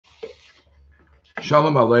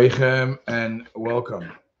Shalom Aleichem and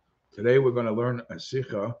welcome. Today we're going to learn a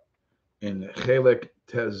sikha in Chelek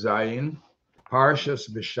Tezayin, Parshas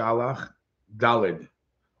Bishalach Dalid,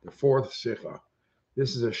 the fourth sikha.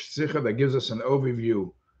 This is a sikha that gives us an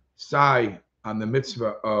overview, sai on the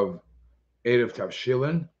mitzvah of Erev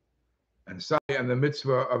Tavshilin, and sai on the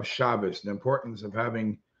mitzvah of Shabbos, the importance of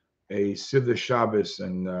having a Siddur Shabbos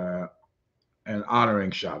and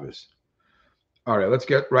honoring Shabbos. All right, let's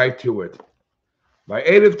get right to it. By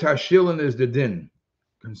Erev Tavshilin is the din.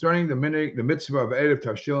 Concerning the mitzvah of Erev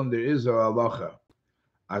Tavshilin, there is a halacha.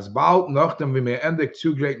 As bald nachtem v'me'endik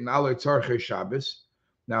zugret in alle tzarchei Shabbos.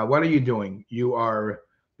 Now, what are you doing? You are,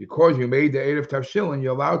 because you made the Erev Tavshilin,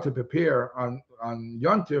 you're allowed to prepare on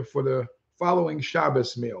Yontif for the following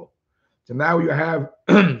Shabbos meal. So now you have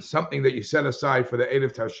something that you set aside for the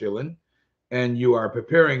Erev Tavshilin, and you are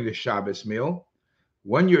preparing the Shabbos meal.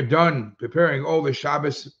 When you're done preparing all the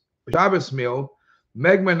Shabbos meal,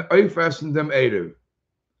 Megman oifes and dem Erev.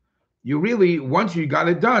 You really, once you got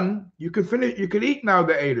it done, you could finish. You could eat now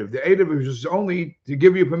the Erev. The Erev is just only to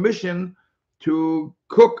give you permission to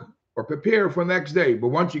cook or prepare for the next day. But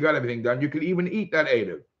once you got everything done, you could even eat that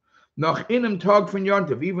Erev. Noch inim tag von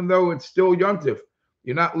Yontif, even though it's still Yontif,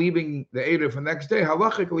 you're not leaving the Erev for the next day.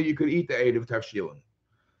 Halachically, you could eat the Erev Tavshilin.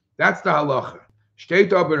 That's the halacha.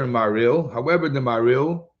 Steht aber in Maril. However, the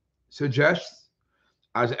Maril suggests,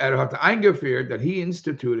 as hat eingeführt, that he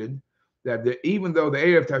instituted that even though the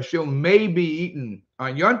Erev Tavshilin may be eaten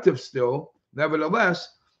on Yontif still,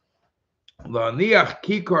 nevertheless, la'niach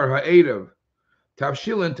kikar ha'erev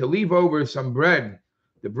Tavshilin, to leave over some bread,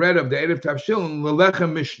 the bread of the Erev Tavshilin,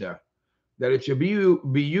 l'lechem mishnah, that it should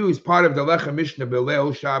be used part of the lechem mishnah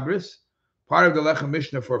b'leil Shabbos, part of the lechem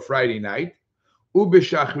mishnah for Friday night,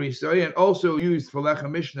 ub'shachrisai, and also used for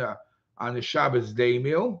lechem mishnah on the Shabbos day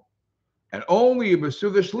meal. And only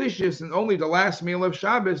b'sudah shlishis, and only the last meal of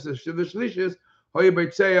Shabbos, the sudah shlishis,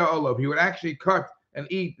 hoyebetzeya olav. He would actually cut and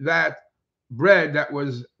eat that bread that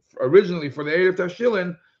was originally for the Erev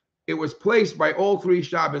Tavshilin. It was placed by all three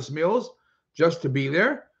Shabbos meals just to be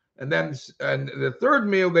there, and then the third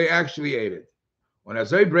meal they actually ate it. When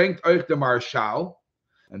Azay bringt euch the Marshal,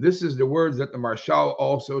 and this is the words that the Marshal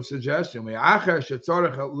also suggests, and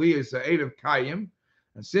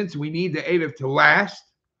since we need the Erev to last.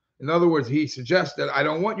 In other words, he suggests that I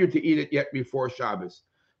don't want you to eat it yet before Shabbos.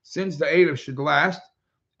 Since the Erev should last,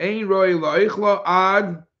 ein roi la'ich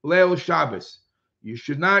ad leil Shabbos. You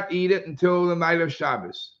should not eat it until the night of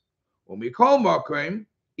Shabbos. When we call makom,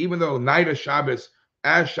 even though night of Shabbos,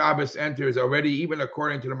 as Shabbos enters already, even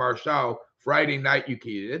according to the Marshal, Friday night you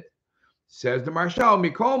can eat it. Says the Marshal,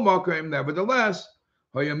 mikol makom, nevertheless,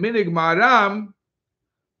 hoyaminig maram,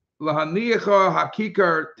 lahanicha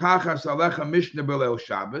hakikar tachas alecha mishnah b'leil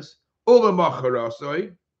Shabbos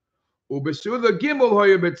ulemacharasoi ubesuda gimel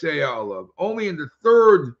hoya b'tzeya olav. Only in the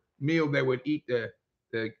third meal they would eat the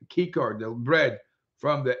kikar, the bread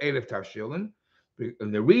from the Erev Tavshilin.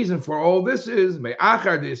 And the reason for all this is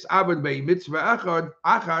me'achar dis abad bei mitzvah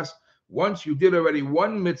achas. Once you did already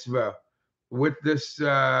one mitzvah with this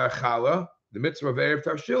challah, the mitzvah of Erev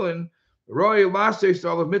Tavshilin, roy lases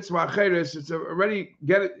all of mitzvah acheres. It's already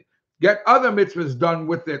get other mitzvahs done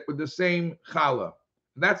with it, with the same challah.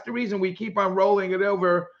 And that's the reason we keep on rolling it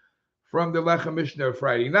over from the Lechem Mishnah of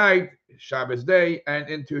Friday night, Shabbos day, and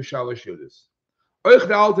into Shalosh Yudas. Euch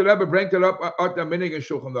the Alter Rebbe brings it up at the Minig and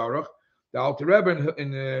Shulchan Aruch. The Alter Rebbe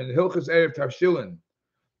in Hilchos Erev Tavshilin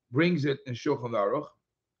brings it in Shulchan Aruch.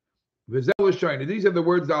 These are the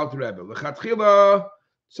words of the Alter Rebbe. L'chatchila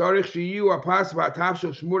tzarich shiyu apas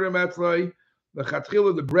v'atavshil shmurim etzloi.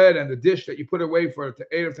 The bread and the dish that you put away for the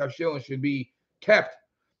Erev Tavshilin should be kept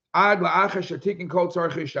ad la'achar shatikin kol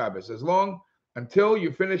tzarchei Shabbos, as long until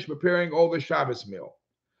you finish preparing all the Shabbos meal.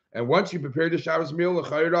 And once you prepare the Shabbos meal,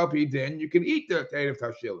 l'chayir al pi din, you can eat the Erev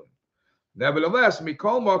Tavshilin. Nevertheless,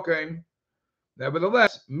 mikol makom,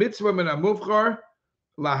 mitzvah min hamuvchar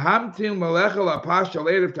lahamtin malecha lapash al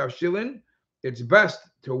Erev Tavshilin. It's best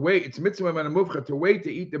to wait. It's mitzvah min hamuvchar to wait to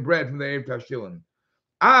eat the bread from the Erev Tavshilin.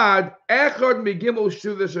 Ad echad migimel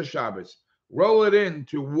shudas Shabbos. Roll it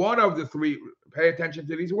into one of the three. Pay attention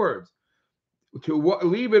to these words. To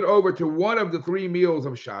leave it over to one of the three meals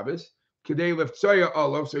of Shabbos. Kedei leftzoya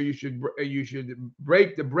olav. So you should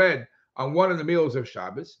break the bread on one of the meals of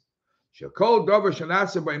Shabbos. Shekol davar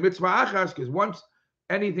shanasa by mitzvah achas. Because once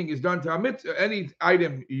anything is done to a mitzvah, any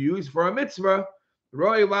item you use for a mitzvah,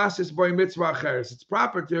 roi lasis by mitzvah acheres. It's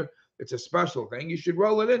proper to. It's a special thing. You should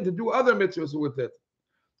roll it in to do other mitzvahs with it.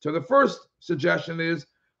 So the first suggestion is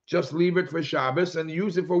just leave it for Shabbos and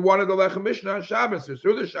use it for one of the Lechem Mishnah on Shabbos or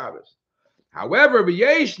through the Shabbos. However,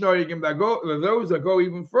 those that go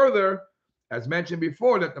even further as mentioned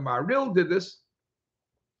before, that the Maril did this.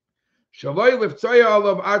 Shaloi liftoya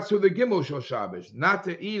olav atzu the gimel shel Shabbos, not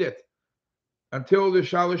to eat it until the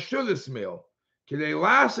shalosh shudas meal. Kidei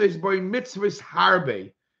lases by mitzvahs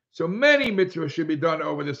harbe. So many mitzvahs should be done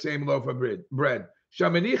over the same loaf of bread.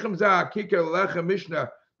 Shamanichim za kikar lechem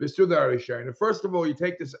mishnah b'suda arishayin. First of all, you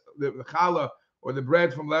take this the challah or the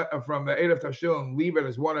bread from the Erev Tashil and leave it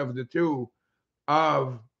as one of the two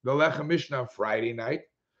of the lechem mishnah Friday night.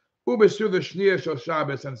 Ubesuda shniya shel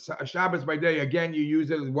Shabbos, and Shabbos by day again you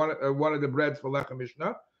use it as one of the breads for lechem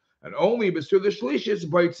mishnah. And only besuda shlishis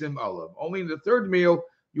baitzim olav. Only in the third meal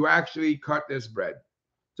you actually cut this bread.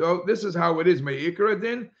 So this is how it is me'ikra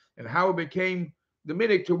din, and how it became the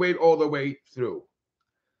minhag to wait all the way through.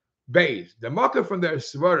 Beis, the makkah from their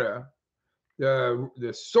svara,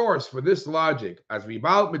 the source for this logic, as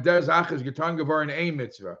vibal medez achas getan gavar in a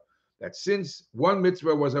mitzvah, that since one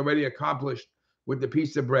mitzvah was already accomplished with the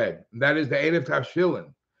piece of bread, and that is the Erev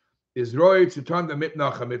Tashilin, is roy to turn the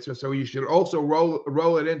mitnacha mitzvah, so you should also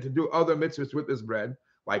roll it in to do other mitzvahs with this bread,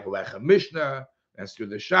 like lechem mishnah, and through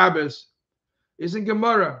the Shabbos, is in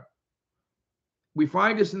Gemara. We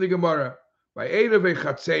find this in the Gemara by Erev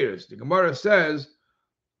Chatzeres. The Gemara says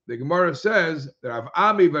that Rav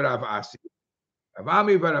Ami v'Rav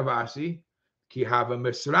Asi, ki have a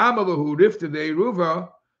misram alahu rifta de eruva,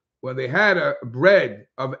 when they had a bread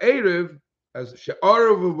of Erev, as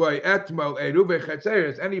she'aravu by etmal eruv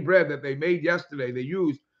chatzeres, any bread that they made yesterday, they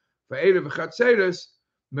used for eruv chatzeres.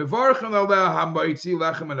 Mevarchan aleh hamaitzi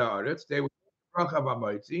lechem haaretz. They would bracha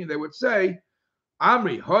hamaitzi, and they would say,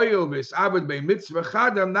 Amri hoyel v'isabed by mitzvah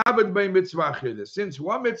chada nabed by mitzvah chida. Since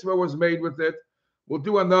one mitzvah was made with it, we'll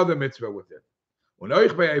do another mitzvah with it.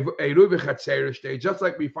 Just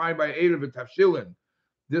like we find by eruv tafshilin,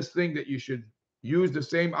 this thing that you should use the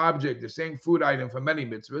same object, the same food item for many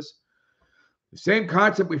mitzvahs. The same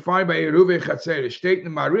concept we find by Eruv Chatzeres, state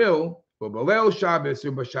in Maril, Ubelel Shabbos,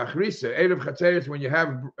 Ubashachrisa, Eruv Chatzeres, when you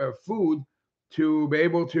have food, to be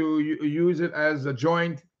able to use it as a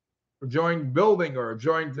joint building or a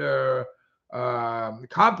joint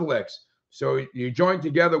complex. So you join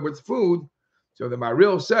together with food. So the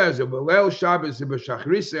Maril says, Ubelel Shabbos,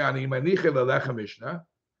 Ubashachrisa, Ani Manicha Lelechem Mishnah.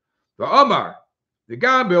 The Omar, the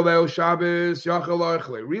Gam Belel Shabbos, Yachal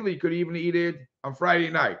Ochle, really could even eat it on Friday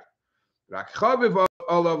night. But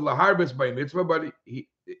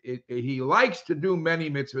he likes to do many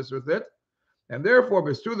mitzvahs with it, and therefore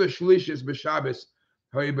bestuda shlishis b'Shabbos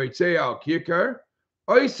hayibaytzei al kikar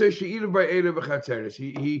oiseh she'eated by erev v'chatzeres.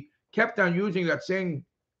 He kept on using that same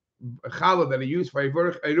challah that he used for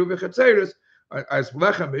erev v'chatzeres as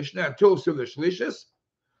lechem mishnah until bestuda shlishis.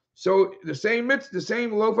 So the same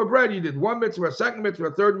loaf of bread, you did one mitzvah, second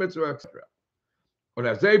mitzvah, third mitzvah, etc. And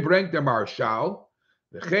as they bring the marshal.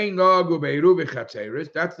 That's the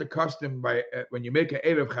custom by when you make an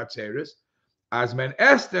erev chatzeres, as men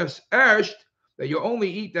estes ersht, that you only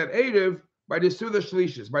eat that erev by the suda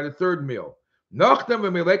shlishis, by the third meal. Nachdem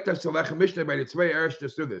v'melektas lechem mishnah by the tzvei ersht the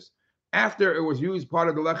sudas. After it was used part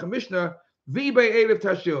of the lechem mishnah, vi by erev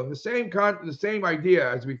tashilin. The same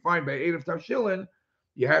idea as we find by erev tashilin.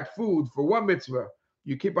 You had food for one mitzvah,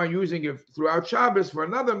 you keep on using it throughout Shabbos for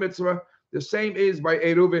another mitzvah. The same is by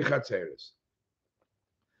eruv chatzeres.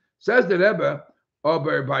 Says the Rebbe,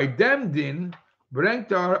 aber by dem din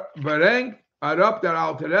brengt arab der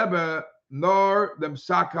alte Rebbe nor dem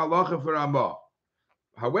sak halacha for Ramah.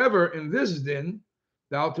 However, in this din,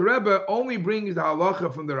 the Alter Rebbe only brings the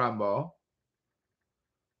halacha from the Ramah.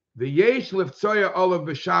 The yesh liftzoya olav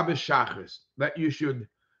b'Shabbos shachris, that you should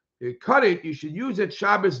cut it, you should use it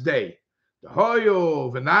Shabbos day. The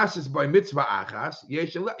hoyo v'nasis by mitzvah achas,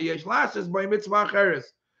 yesh lasis by mitzvah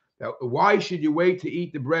acheres. Now, why should you wait to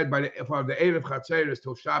eat the bread for the Erev Chatzeres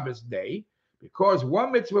till Shabbos day? Because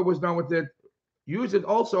one mitzvah was done with it. Use it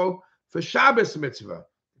also for Shabbos mitzvah,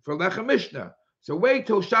 for Lechem Mishnah. So wait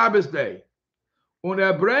till Shabbos day.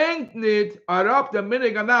 Bringt nit arab the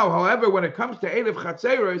minhag now. However, when it comes to Erev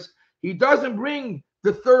Chatzeres, he doesn't bring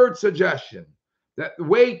the third suggestion, that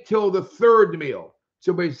wait till the third meal.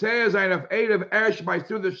 So he says, I have Erev Eresh by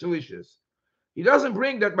through the Shalishis. He doesn't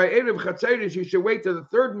bring that by Erev Chatzeres you should wait to the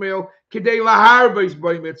third meal, Kidei Laharbes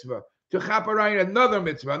by mitzvah, to chaparayim another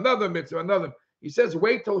mitzvah. He says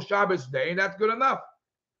wait till Shabbos day, and that's good enough.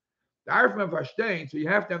 So you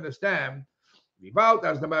have to understand,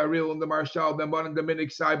 as the Maril and the Marshal, the Mon and the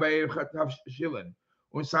Minik Sai by Erev Chatzeres,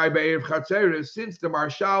 and Sai by Erev Chatzeres, since the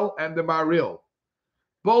Marshal and the Maril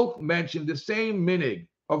both mention the same minig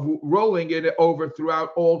of rolling it over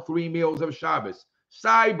throughout all three meals of Shabbos.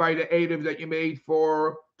 Side by the erev that you made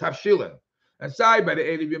for tafshilin, and side by the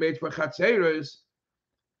erev you made for chatzeres.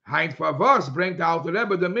 Hein Favos bring the Alter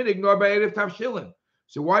Rebbe the minig nor by Erev Tavshilin.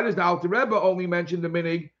 So why does the Alter Rebbe only mention the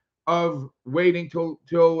minig of waiting till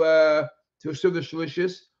Suda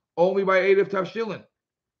Shalishis only by Erev Tavshilin?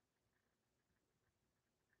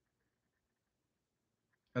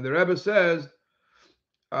 And the Rebbe says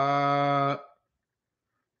that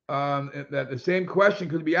the same question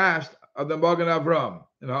could be asked of the Magen Avram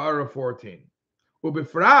in Ha'ara 14.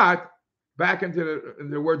 Ubifrat, back into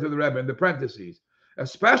the words of the Rebbe in the parentheses,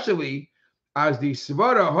 especially as the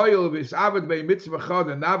Svara Hoyel vis Avad Bei Mitzvah Chad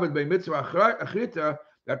and Avad Bei Mitzvah Achrita,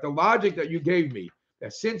 that the logic that you gave me,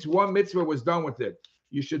 that since one mitzvah was done with it,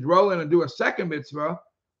 you should roll in and do a second mitzvah,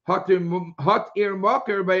 Hot Ir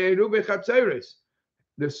Moker Bei Eruv Chatzeres.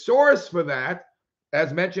 The source for that,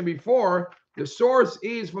 as mentioned before, the source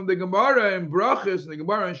is from the Gemara in Brachos and the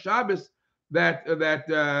Gemara in Shabbos that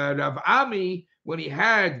Rav Ami, when he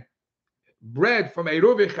had bread from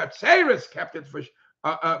Eruv Chatzeres, kept it for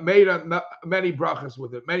made many brachas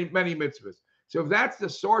with it, many mitzvahs. So if that's the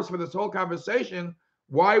source for this whole conversation,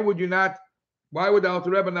 why would the Alter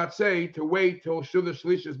Rebbe not say to wait till Suda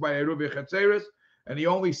Shlishis by Eruv Chatzeres, and he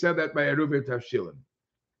only said that by Eruv Tavshilin?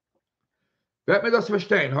 Let me das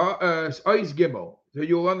verstehen. Eis Gimel. So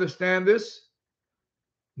you'll understand this.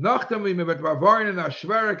 Nachdem wir mit Bavarin in der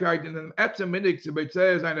Schwierigkeit in den Etzem Minig zu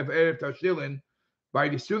bezeihen sein auf Erev Tavshilin by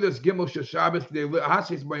the Sudas Gimel Shel Shabbos the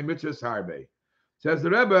Hasis by Mitzvahs Harbe. Says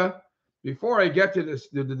the Rebbe, before I get to this,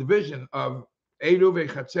 the division of Eruv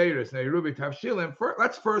Chatzeres and Eruv Tavshilin,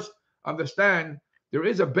 let's first understand there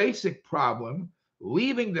is a basic problem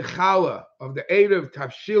leaving the challah of the Eruv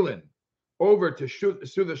Tavshilin over to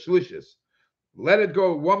Suda Shlishis. Let it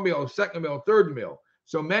go one meal, second meal, third meal.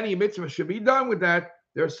 So many mitzvahs should be done with that.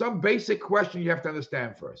 There's some basic question you have to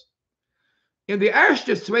understand first. In the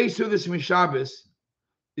Ershte Zwei Sudas Mishabes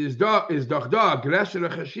is doch da Gresher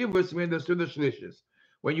Chashivus when the Suda Shlishis.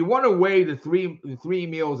 When you want to weigh the three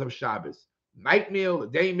meals of Shabbos, night meal, the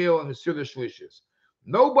day meal, and the Suda Shlishis,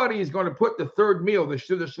 nobody is going to put the third meal, the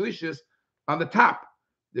Suda Shlishis, on the top.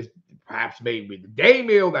 This perhaps maybe the day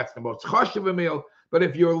meal, that's the most chashuv meal. But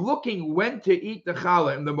if you're looking when to eat the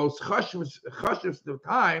challah in the most chashivest of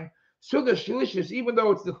time, Suda Shlishis, even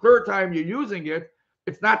though it's the third time you're using it,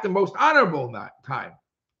 it's not the most honorable time.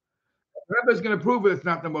 The Rebbe is going to prove it's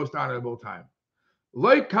not the most honorable time.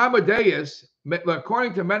 Like Kamadeus,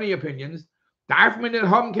 according to many opinions, darf man in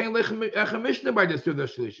Ham kein Mishnah by the Suda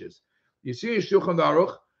Shlishis. You see in Shulchan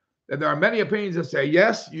Aruch that there are many opinions that say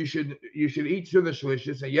yes, you should eat Suda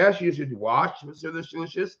Shlishis, and yes, you should wash Suda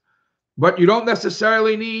Shlishis, but you don't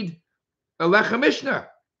necessarily need a Lechem Mishnah.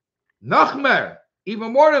 Nachmer,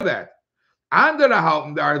 even more than that. Under the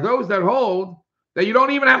Halton, there are those that hold that you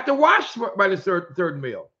don't even have to wash by the third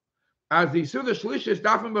meal. As the Suda Shlishis,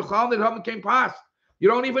 Dafim Bechal Nid Haman came past. You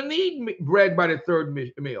don't even need bread by the third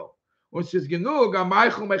meal. Which is genug,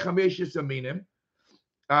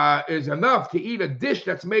 is enough to eat a dish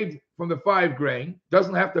that's made from the 5 grain.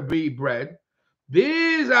 Doesn't have to be bread.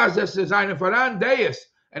 These as a design for deis,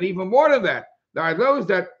 and even more than that,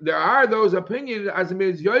 there are those opinions as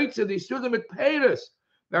Ms. Yoitze, the student with Peiris.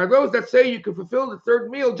 There are those that say you can fulfill the third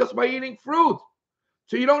meal just by eating fruit.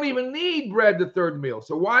 So you don't even need bread the third meal.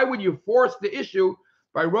 So why would you force the issue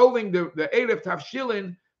by rolling the Erev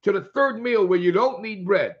Tavshilin to the third meal where you don't need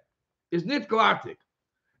bread? It's nit galactic.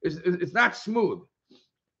 It's not smooth.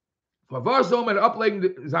 Why should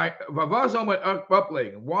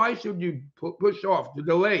you push off, to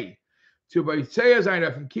delay, to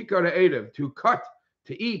from Kikar Erev, to cut,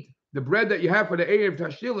 to eat the bread that you have for the Erev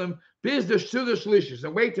Tashilin, biz the Suda Shlishis,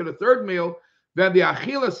 and wait to the third meal? Then the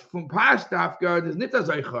Achilas from Pastafgard is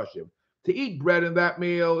nitazay chashiv. To eat bread in that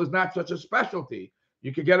meal is not such a specialty.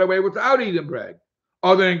 You could get away without eating bread.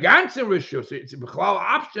 Other than ganzen rishus, it's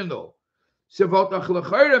optional.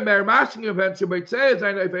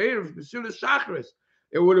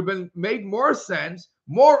 It would have been made more sense,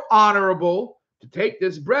 more honorable to take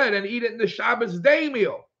this bread and eat it in the Shabbos day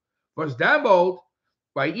meal. Because Dambold,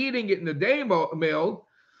 by eating it in the day meal,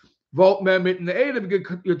 then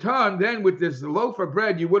with this loaf of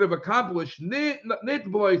bread, you would have accomplished not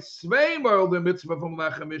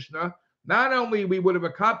only we would have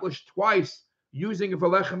accomplished twice using it for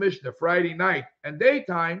Lechem Mishnah, Friday night and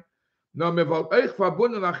daytime, we know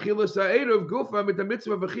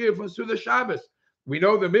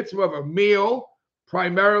the mitzvah of a meal,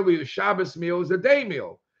 primarily the Shabbos meal, is a day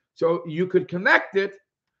meal. So you could connect it,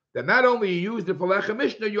 that not only you used it for Lechem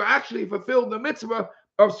Mishnah, you actually fulfilled the mitzvah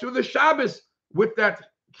of Suda Shabbos with that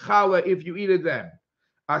challah if you eat it then.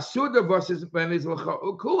 Asuda versus when is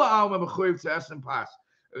kula alma mechuyev to essen pas.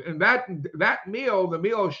 In that meal, the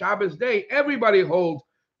meal of Shabbos day, everybody holds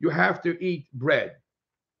you have to eat bread.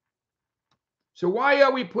 So why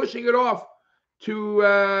are we pushing it off to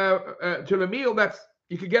the meal that's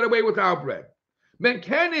you could get away without bread? Men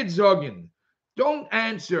kenit zogin. Don't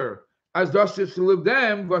answer as das is to live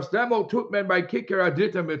them was demo tut men by kicker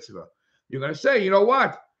adita mitzvah. You're going to say, you know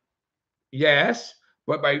what? Yes,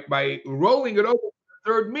 but by rolling it over to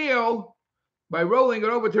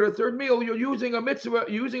the third meal, you're using a mitzvah,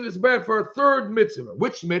 using this bread for a third mitzvah.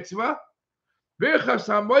 Which mitzvah? Birchas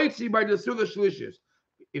hamoitzi by the Suda Shlishis.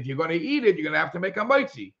 If you're going to eat it, you're going to have to make a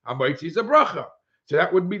moitzi. A moitzi is a bracha. So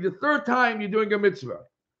that would be the third time you're doing a mitzvah.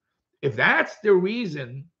 If that's the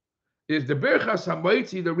reason, is the birchas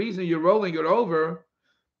hamoitzi the reason you're rolling it over,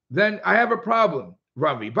 then I have a problem.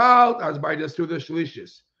 Ravi Balt, as by the Suda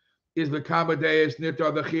Shlishis, is the Kamadeus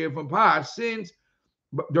Nitra the Chiyuv from Pas, since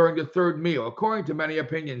during the third meal, according to many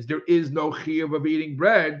opinions, there is no chiyuv of eating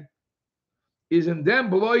bread, is in them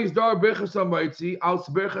belois dar birchas hamoitzi als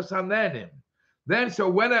birchas hanenim. Then, so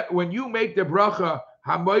when you make the bracha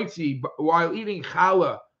hamoitzi while eating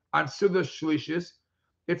challah on Suda Shlishis,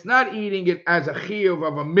 it's not eating it as a chiyuv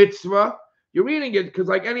of a mitzvah. You're eating it because,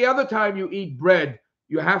 like any other time you eat bread,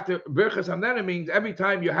 you have to birchas hanenim means every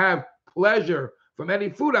time you have pleasure from any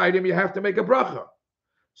food item, you have to make a bracha.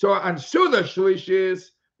 So on Suda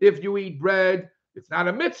Shlishis, if you eat bread, it's not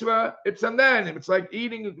a mitzvah, it's a nenim. It's like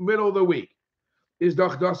eating in the middle of the week. Is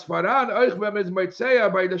doch das faran euch wenn es mitzvah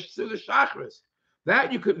by the Suda Shachris.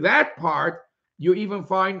 That part you even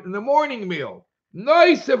find in the morning meal.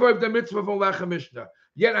 Nice of the mitzvah from Lechem Mishnah.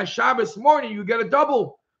 Yet on Shabbos morning you get a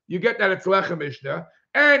double. You get that it's Lechem Mishnah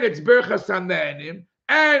and it's Birchas Hanenim,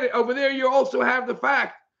 and over there you also have the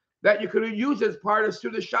fact that you could use as part of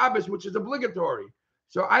Suda Shabbos, which is obligatory.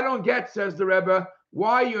 So I don't get, says the Rebbe,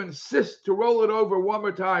 why you insist to roll it over one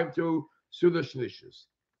more time to Suda Shlishis.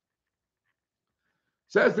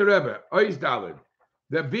 Says the Rebbe, Ois Dalid,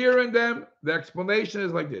 the beer in them, the explanation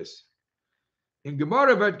is like this. In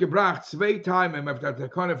Gemara wird gebracht zwei Timim after the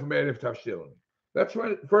takana from Erev Tavshilin. Let's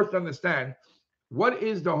first understand what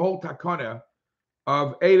is the whole takana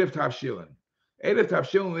of Erev Tavshilin. Erev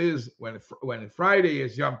Tavshilin is when Friday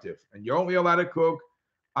is Yom Tif, and you're only allowed to cook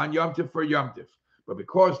on Yom Tif for Yom Tif. But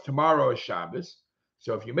because tomorrow is Shabbos,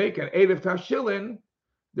 so if you make an Erev Tavshilin,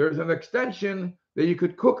 there's an extension that you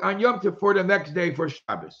could cook on Yom Tif for the next day for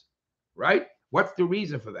Shabbos, right? What's the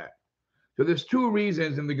reason for that? So there's two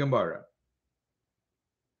reasons in the Gemara.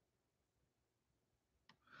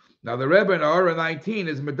 Now the Rebbe in Aura 19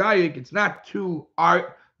 is Medayik. It's not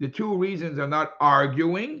the two reasons are not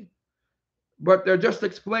arguing, but they're just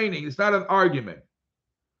explaining. It's not an argument.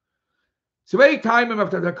 So very time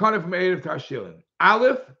after the Takana from Erev Tavshilin.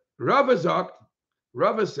 Aleph, Rava Zakt,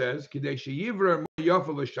 Rava says, Kadesh Yivra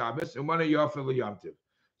Yafel Shabbos and one Yafel Yom Tiv.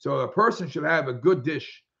 So a person should have a good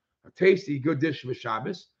dish, a tasty good dish for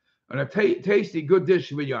Shabbos, and a tasty good dish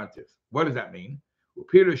for Yom Tiv. What does that mean? Well,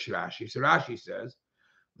 Pirush Rashi. So Rashi says,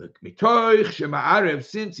 look, Mitoich Shema'arev,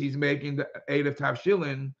 since he's making the Erev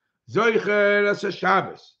Tavshilin, Zoicher as a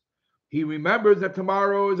Shabbos. He remembers that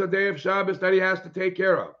tomorrow is a day of Shabbos that he has to take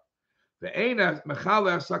care of. The Eina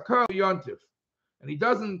Mechaleh Sakar Yom Tiv. And he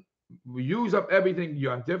doesn't use up everything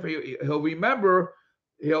Yom Tif. He'll remember,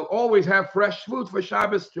 he'll always have fresh food for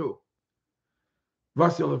Shabbos too.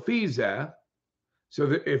 Vasilafizeh. So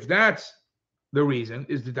that if that's the reason,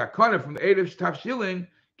 is the Dakana from the Erev Tavshilin,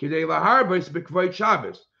 Kidei Laharbis B'Kvayt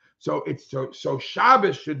Shabbos. So so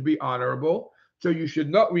Shabbos should be honorable. So you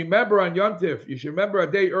should not remember on Yom Tif. You should remember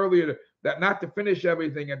a day earlier that not to finish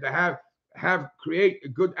everything and to create a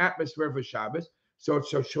good atmosphere for Shabbos. So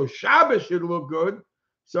Shabbos should look good.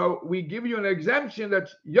 So we give you an exemption that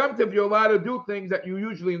Yom Tov you're allowed to do things that you're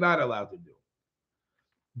usually not allowed to do.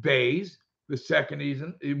 Beis, the second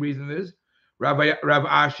reason is Rav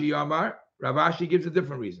Ashi Amar. Rav Ashi gives a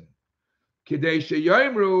different reason. Kidei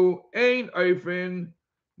sheyomru ein ofen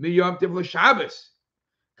miyom tov l'Shabbos.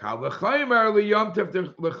 Kal v'chaymer liyom tov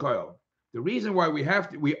l'chayil. The reason why we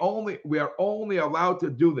are only allowed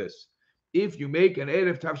to do this if you make an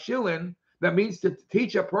Erev Tavshilin. That means to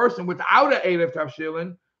teach a person without an Erev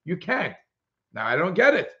Tavshilin, you can't. Now, I don't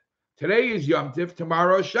get it. Today is Yom Tif,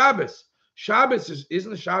 tomorrow is Shabbos.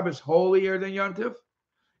 Isn't Shabbos holier than Yom Tif?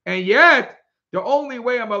 And yet, the only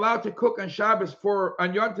way I'm allowed to cook on Yom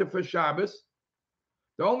Tif for Shabbos,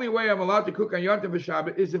 the only way I'm allowed to cook on Yom Tif for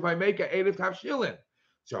Shabbos is if I make an Erev Tavshilin.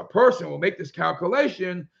 So a person will make this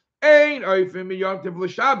calculation, Ein oifim Yom Tif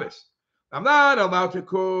l'Shabbos. I'm not allowed to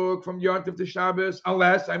cook from Yom Tov to Shabbos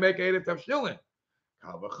unless I make Erev Tavshilin.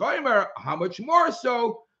 Kal v'chaymer, how much more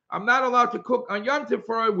so? I'm not allowed to cook on Yom Tov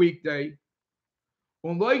for a weekday.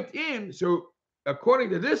 So according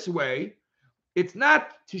to this way, it's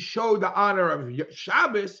not to show the honor of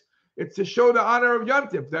Shabbos, it's to show the honor of Yom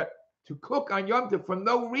Tov, that to cook on Yom Tov for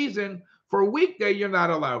no reason. For a weekday, you're not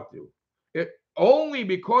allowed to. Only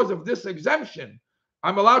because of this exemption,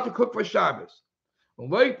 I'm allowed to cook for Shabbos.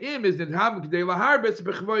 What's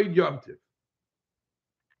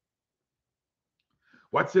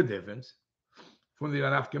the difference? From the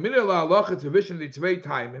Nafkamina Halacha to Vishen the Tzvei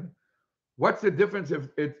Taimim, what's the difference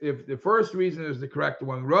if the first reason is the correct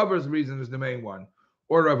one, Rava's reason is the main one,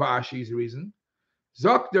 or Rav Ashi's reason?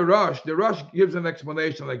 Zok the Rosh gives an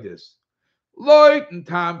explanation like this. Loit and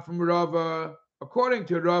Tam from Rava, according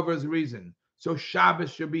to Rava's reason. So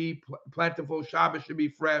Shabbos should be plentiful, Shabbos should be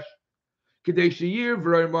fresh. Kadesh Yir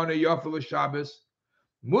V'Roimona Yofel Shabbos.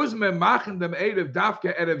 Muzme Machen dem Erev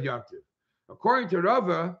Dafka Erev Yontiv. According to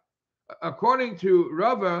Rava,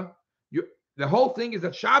 the whole thing is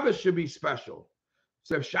that Shabbos should be special.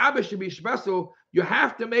 So if Shabbos should be special, you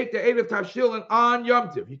have to make the Erev Tavshilin on Yom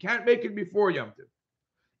Tov. You can't make it before Yom Tov.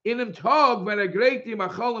 Inim Tov when a great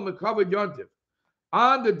Machalim covered Yom Tov,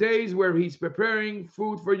 on the days where he's preparing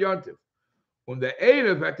food for Yom Tov. On the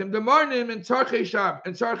Erev at him the morning in Tzarchei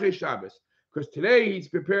Shabbos, because today he's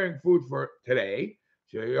preparing food for today.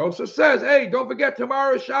 So he also says, hey, don't forget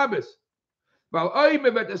tomorrow's Shabbos. Because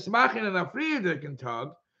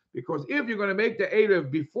if you're going to make the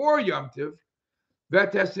Erev before Yom Tov,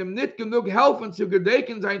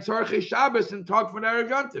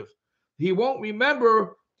 he won't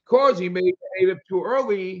remember because he made the Erev too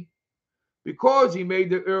early. Because he made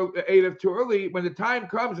the Erev too early, when the time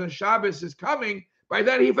comes and Shabbos is coming, by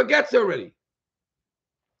then he forgets already.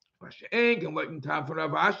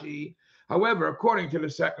 However, according to the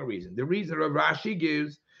second reason, the reason Rav Rashi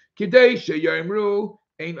gives, so a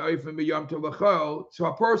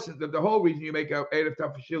person, that the whole reason you make a Erev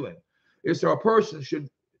Tafshilin is so a person should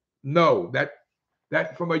know that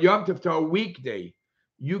from a Yom Tov to a weekday,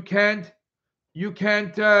 you can't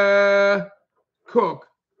cook,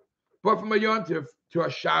 but from a Yom Tov to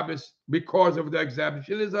a Shabbos, because of the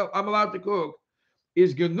exemption is I'm allowed to cook,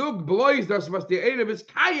 is genug blois das was the Erev is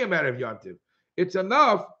kayim Erev Yom Tov. It's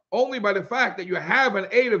enough only by the fact that you have an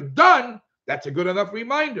Erev done. That's a good enough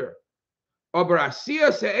reminder. But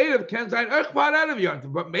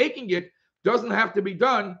making it doesn't have to be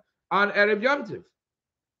done on Erev Yom Tov.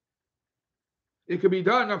 It could be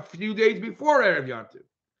done a few days before Erev Yom Tov.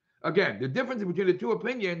 Again, the difference between the two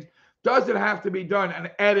opinions, does it have to be done on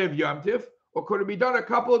Erev Yom Tov, or could it be done a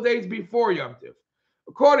couple of days before Yom Tov?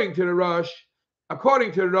 According to the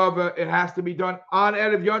Rava, it has to be done on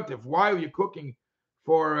Erev Yom Tov. While you're cooking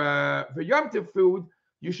for Yom Tov food,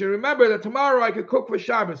 you should remember that tomorrow I could cook for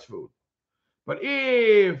Shabbos food. But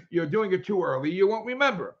if you're doing it too early, you won't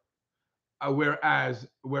remember. Whereas,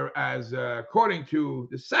 according to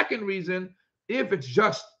the second reason, if it's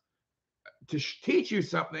just to teach you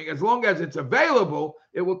something, as long as it's available,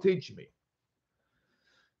 it will teach me.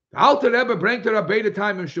 The Alter Rebbe brings to Rabbi the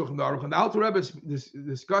time in Shulchan Aruch, and the Alter Rebbe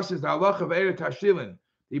discusses the halach of Erev Tashilin.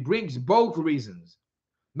 He brings both reasons,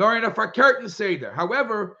 nor in a Fakert Seder.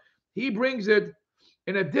 However, he brings it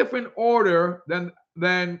in a different order than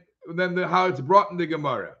how it's brought in the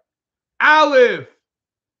Gemara. Aleph,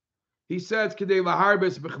 he says, Kedei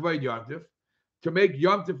laharbes b'chvei Yom Tov, to make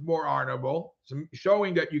Yom Tov more honorable,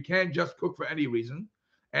 showing that you can't just cook for any reason.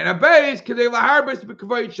 And a base, Kedei laharbes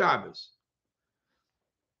b'chvei Shabbos.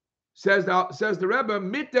 Says the Rebbe,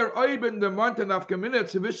 Mitter Oiben the Montanaf Kaminat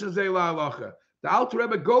Sevishan Zela Halacha. The Alter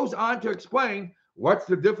Rebbe goes on to explain what's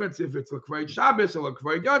the difference if it's L'Kvei Shabbos or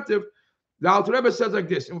L'Kvei Yom Tov. The Alter Rebbe says like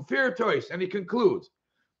this, in fair choice, and he concludes,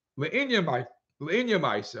 Le'inya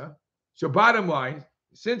Maisa. So bottom line,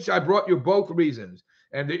 since I brought you both reasons,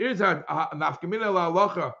 and there is a nafkamina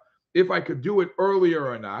la'alacha if I could do it earlier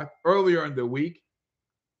or not, earlier in the week,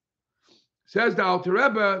 says the Alter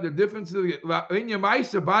Rebbe, the difference is Le'inya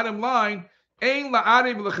Maisa, bottom line, Ein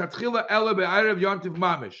la'ariv l'chatchila ela be'arev Yom Tov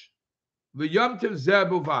mamish. The Yom Tov zeh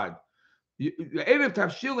b'vad. The Erev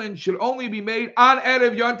Tavshilin should only be made on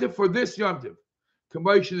Erev Yom Tov for this Yom Tov.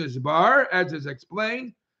 Commotion is bar, as is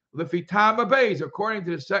explained, Lefitama Beis, according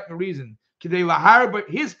to the second reason. Kedei laharba,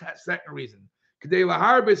 his second reason. Kedei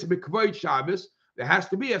laharbis b'kvoid Shabbos, there has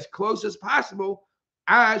to be as close as possible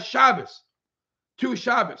as Shabbos, to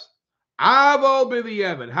Shabbos. Avo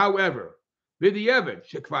b'di'evet, however, b'di'evet,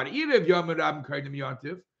 shekvar irev Yom Rabim Kaidim Yom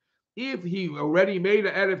Tov, if he already made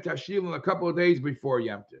an Erev Tavshilin a couple of days before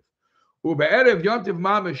Yom Tov. Ube'erev Yom Tov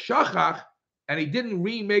mamish shachach, and he didn't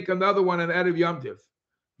remake another one on Erev Yom Tov.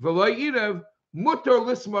 V'lo irev mutar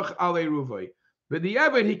lismach alei ruvay. But the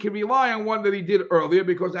Evid, he can rely on one that he did earlier,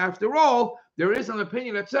 because after all, there is an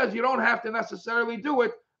opinion that says you don't have to necessarily do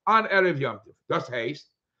it on Erev Yom Tov. Thus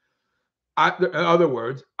haste. In other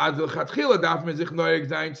words, as the Chatchila darf man sich neugierig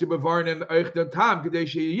sein zu bewahren euch den Tam, kadei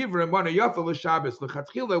sheyivra mana yafel l'Shabbos. The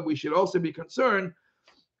Chatchila, we should also be concerned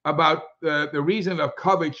about the reason of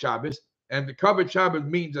covered Shabbos, and the covered Shabbos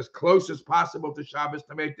means as close as possible to Shabbos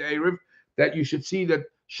to make the Erev, that you should see that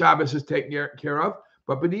Shabbos is taken care of.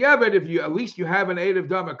 But b'diavad, if you at least you have an Erev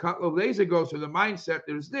done a couple of days ago, so the mindset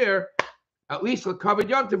that is there, at least the covered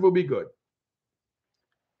Yontif will be good.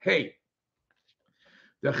 Hey,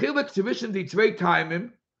 the chilek zwischen die zwei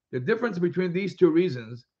Timim, the difference between these two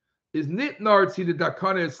reasons, is nit nar tzilib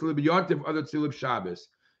dakana tzilib Yontif other tzilib Shabbos.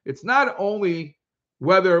 It's not only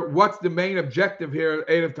what's the main objective here,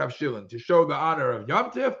 Erev Tavshilin, to show the honor of Yom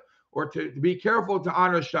Tif or to be careful to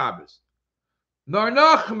honor Shabbos. Nar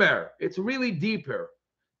nachmer, it's really deeper.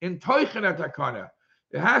 In Toichen Takana,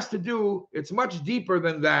 it has to do, it's much deeper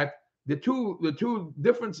than that. The two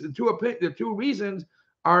reasons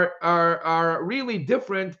are really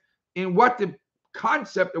different in what the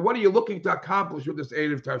concept, or what are you looking to accomplish with this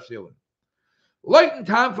Erev Tavshilin. Light and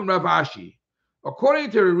time from Rav Ashi. According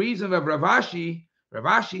to the reason of Rav Ashi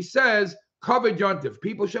says, covered Yontif.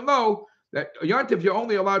 People should know that Yontif, you're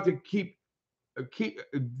only allowed to keep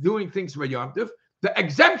doing things for Yontif. The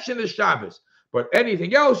exemption is Shabbos, but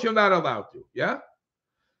anything else you're not allowed to. Yeah?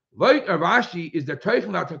 Like Rav Ashi is the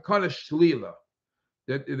Teichel HaTakana Shlila.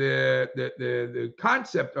 The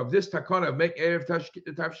concept of this Takana of making Erev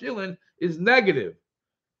Tavshilin is negative.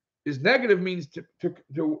 Is negative means to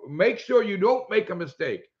make sure you don't make a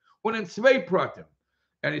mistake. Und in zwei Pratim.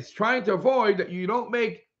 And it's trying to avoid that you don't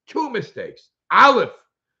make two mistakes. Aleph.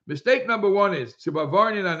 Mistake number one is to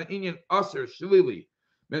bavarnin an inyan aser shlili.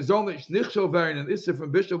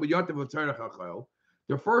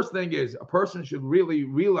 The first thing is a person should really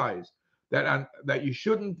realize that you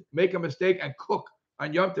shouldn't make a mistake and cook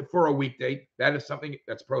on Yom Tov for a weekday. That is something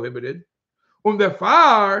that's prohibited. And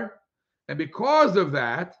because of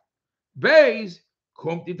that, Beis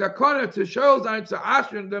kommt die Takana to show sein zu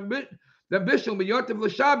Ashrin the Bishul Yontiv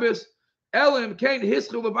l'Shabbos Elim Kain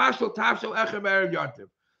Hischul L'Vashel Tavshel Echem Erev Yontiv.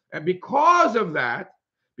 And because of that,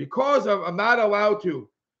 because of I'm not allowed to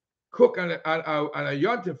cook on a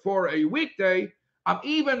Yontiv for a weekday, I'm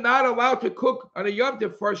even not allowed to cook on a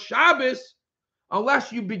Yontiv for Shabbos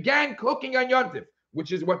unless you began cooking on Yontiv,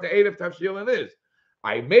 which is what the Erev Tavshilin is.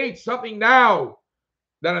 I made something now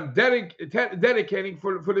that I'm dedicating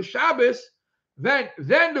for the Shabbos, then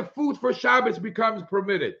the food for Shabbos becomes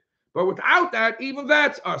permitted. But without that, even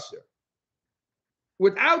that's usher.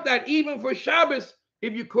 Without that, even for Shabbos,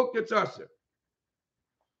 if you cook, it's usher.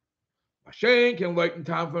 Mashen can lighten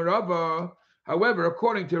time for Rava. However,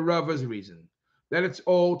 according to Rava's reason, that it's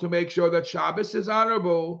all to make sure that Shabbos is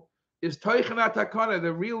honorable, is Teichen HaTakana,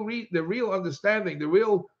 the real understanding, the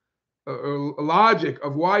real logic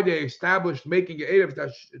of why they established making an Erev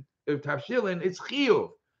Tavshilin. It's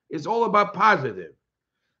chiyuv. It's all about positive.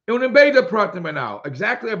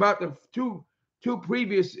 Exactly about the two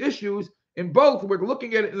previous issues. In both, we're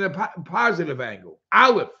looking at it in a positive angle.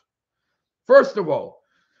 Aleph. First of all,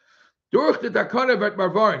 durch the Takana vet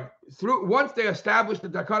Marvarin, once they established the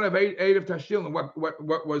Takana of Erev Tavshilin,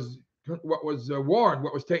 what was warned,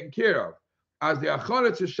 what was taken care of, as the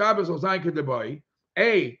Achana to Shabbos Ozayin Kedabai,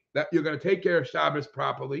 that you're going to take care of Shabbos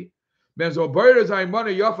properly. That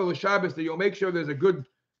you'll make sure there's a good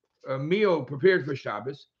meal prepared for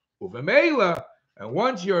Shabbos. And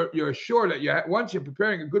once you're sure that once you're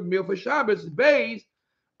preparing a good meal for Shabbos, Beis,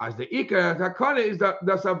 as the Ikar Takana is the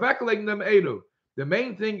Savekling them Edu. The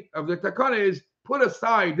main thing of the Takana is put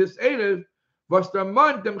aside this Edu,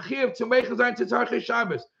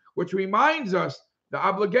 which reminds us the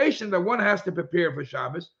obligation that one has to prepare for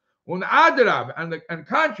Shabbos. And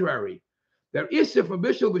contrary, there is a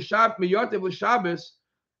Bishul B'Yontiv Shabbos,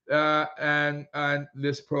 and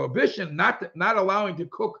this prohibition not allowing to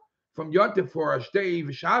cook from Yontiv for a Shtei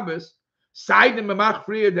V'Shabbos,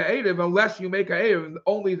 unless you make a Erev,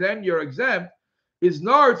 only then you're exempt, is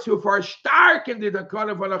not to far stark in the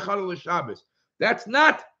Takana for the Shabbos. That's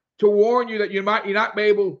not to warn you that you're not going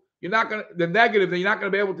to the negative, that you're not going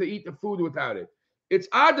to be able to eat the food without it. It's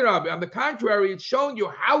adrab. On the contrary, it's showing you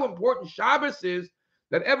how important Shabbos is,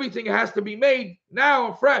 that everything has to be made now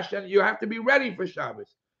and fresh, and you have to be ready for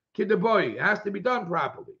Shabbos. Kidaboy, it has to be done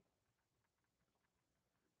properly.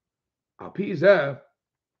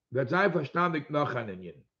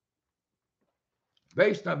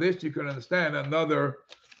 Based on this, you can understand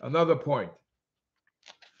another point.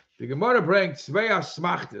 The Gemara brings Svea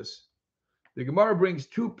Smachtis. The Gemara brings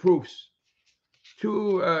two proofs,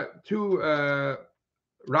 two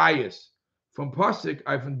rayas from Pasuk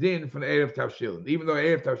from Din from Erev Tavshilin. Even though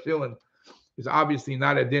Erev Tavshilin is obviously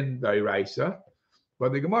not a Din Dairaisa,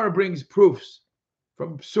 But the Gemara brings proofs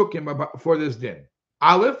from Psukim for this din.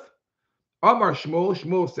 Aleph, Amar Shmuel.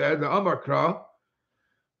 Shmuel said, the Amar Kra,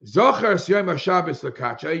 Zocher Yom HaShabbos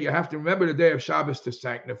L'Kacha. You have to remember the day of Shabbos to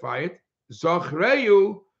sanctify it.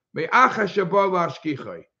 Zochreyu me'acha shabo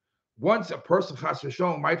la'ashkichai. Once a person chas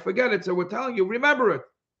v'sholom might forget it, so we're telling you, remember it.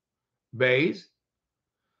 Beis,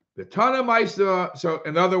 the Tana Maisa. So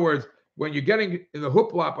in other words, when you're getting in the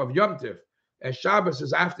huplap of Yom Tiv, and Shabbos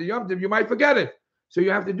is after Yom Tiv, you might forget it. So you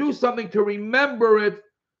have to do something to remember it,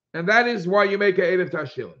 and that is why you make a Erev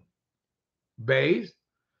Tashilin. Beis,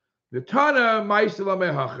 the Tana Maisa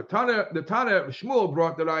Lamehacha. The Tana Shmuel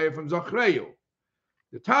brought the raya from Zochreyu.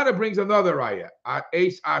 The Tana brings another raya.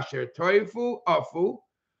 Eis asher toifu afu,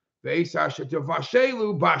 ve'eis asher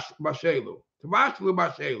tevashelu bashelu. Tevashelu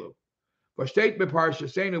bashelu. V'shteit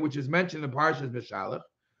beParshasenu, which is mentioned in Parshas Mishalach.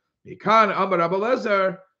 Mikan Amar Rabbi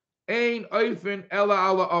Eliezer, ein oifen ela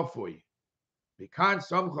ala afui. Mikan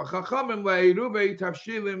samcha chachamim le'eruve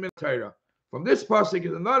tavshilim min Torah. From this pasuk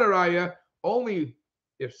is another raya. Only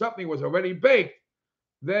if something was already baked,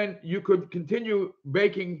 then you could continue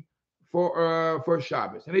baking for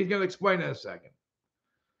Shabbos, and he's going to explain in a second.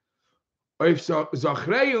 And the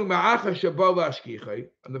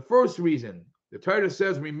first reason the Torah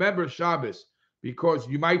says remember Shabbos because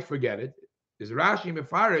you might forget it is Rashi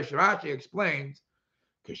Mefarish. Rashi explains,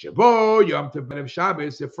 Kishabo Yom Tov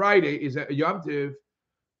Shabbos. If Friday is a Yom Tov,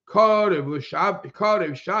 Korev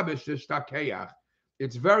Shabbos Shtakeach.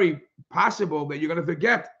 It's very possible that you're going to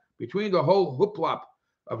forget between the whole huplap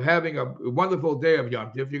of having a wonderful day of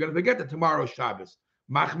Yom Tiv, you're going to forget that tomorrow's Shabbos.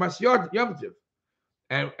 Machmas Yom Tiv.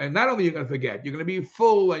 And not only you're going to forget, you're going to be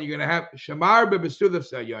full and you're going to have Shamar Bebesudav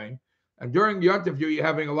Sayyim. And during Yom Tiv, you're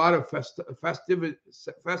having a lot of festive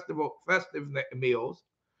meals.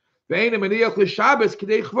 And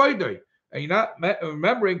you're not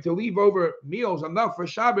remembering to leave over meals enough for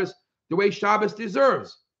Shabbos the way Shabbos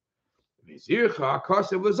deserves. So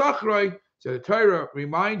the Torah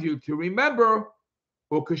reminds you to remember,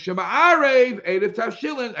 and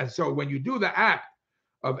so when you do the act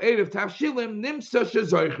of Erev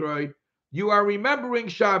Tavshilim, you are remembering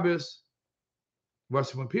Shabbos.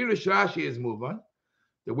 What's from Pirush Rashi is move on.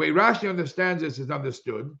 The way Rashi understands this is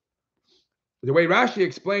understood. The way Rashi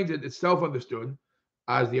explains it, it's self-understood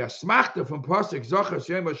as the asmachta from pasuk Zocher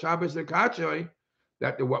Yom Shabbos L'Kachay.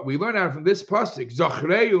 That what we learn out from this pasuk,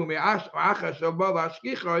 Zochreyu me'acha shabal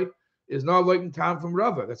ashkichai, is not like in time from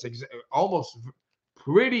Rava. That's almost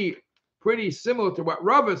pretty similar to what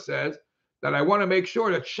Rava says. That I want to make sure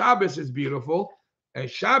that Shabbos is beautiful, and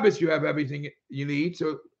Shabbos you have everything you need,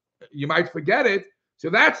 so you might forget it. So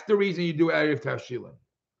that's the reason you do Erev Tavshilin.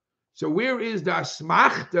 So where is the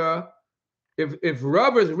asmachta? If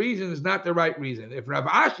Rava's reason is not the right reason, if Rav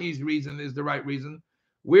Ashi's reason is the right reason,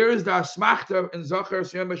 where is the asmachta in Zocher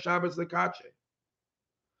Yom Shabbos L'Kache?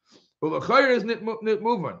 Well, l'chayr is nit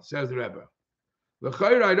moving, says the Rebbe.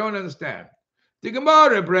 L'chayr, I don't understand. The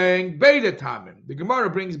Gemara brings Beta Tamim. The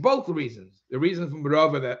Gemara brings both reasons. The reason from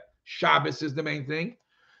Rava that Shabbos is the main thing,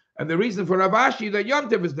 and the reason for Rav Ashi that Yom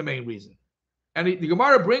Tov is the main reason. And the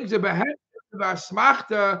Gemara brings a behet of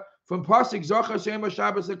asmachta from pasuk Zocher Yom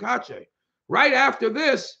Shabbos L'Kache. Right after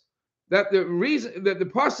this, that the reason that the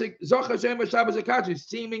pasuk Zocher Yom Shabbos L'Kache,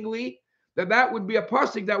 seemingly that would be a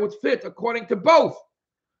pasuk that would fit according to both,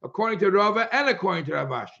 according to Rava and according to Rav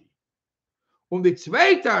Ashi. The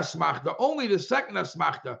zweite asmachta, only the second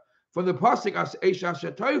asmachta from the pasuk as Eisha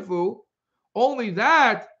Shetoifu, only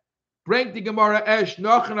that bring the Gemara Esh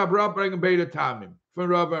Nochen Abra bring Beta Tamim from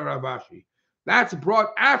Rava and Rav Ashi. That's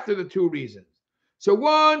brought after the two reasons. So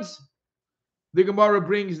once the Gemara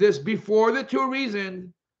brings this before the two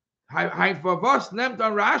reasons, Haifavos nemt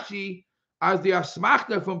on Rashi as the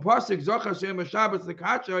asmachta from pasuk Zocher Yom Shabbos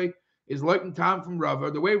L'Kachay is like in time from Rava.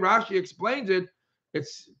 The way Rashi explains it,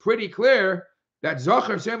 it's pretty clear that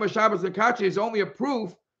Zocher Yom Shabbos L'Kachay is only a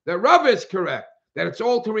proof that Rava is correct, that it's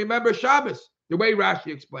all to remember Shabbos, the way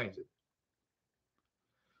Rashi explains it.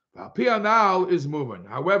 Pia now is moving.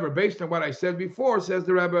 However, based on what I said before, says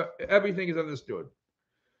the Rebbe, everything is understood.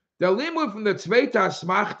 The limud from the Tzveita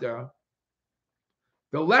Asmachta,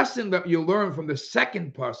 the lesson that you learn from the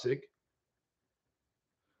second pasuk,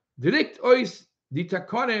 direkt ois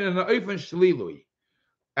ditakonen and oifen shlilui,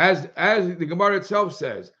 as the Gemara itself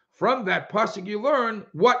says, from that pasuk you learn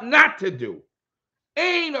what not to do.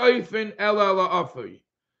 Ein oifen ela afui,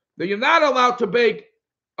 that you're not allowed to bake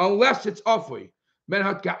unless it's afui. Men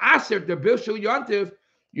hat geaser the bishul yontiv,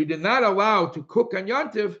 you did not allow to cook on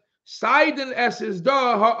yontiv. Saiden eses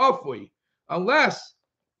da ha'afui, unless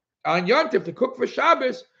on yontiv to cook for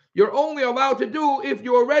Shabbos, you're only allowed to do if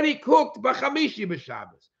you already cooked b'chamishi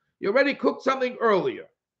b'Shabbos. You already cooked something earlier.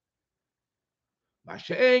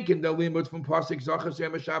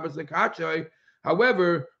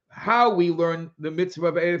 However, how we learn the mitzvah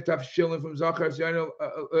of Erev Tavshilin from Zachar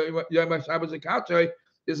Yom HaShabbos Lekachay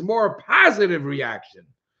is more a positive reaction.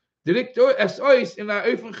 Director es ois in a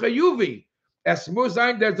ofen chayuvi. Es muss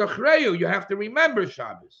sein der Zachreyu. You have to remember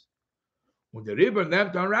Shabbos. When the Rebbe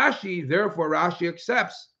named on Rashi, therefore Rashi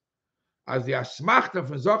accepts as the asmachta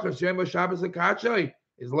from Zachar Yom HaShabbos Lekachay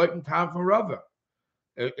is leuten time from Rava.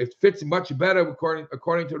 It fits much better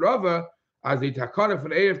according to Rava as the takana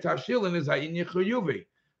from Erev Tavshilin is ha'inyan chayuvi.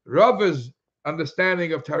 Rava's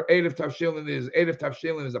understanding of Erev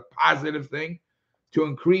Tavshilin is a positive thing to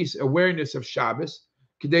increase awareness of Shabbos.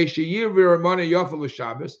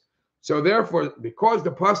 So therefore, because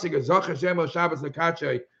the pasuk of Zachar Shemel Shabbos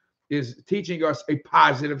Lekachay is teaching us a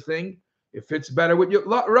positive thing, it fits better with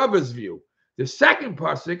Rava's view. The second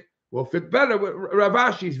pasuk will fit better with Rav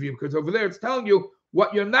Ashi's view, because over there it's telling you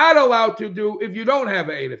what you're not allowed to do if you don't have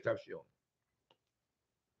an Erev Tavshilin.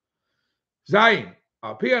 Zayin,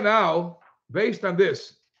 Alpia now, based on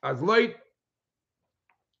this, as late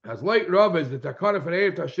Rava is the takana for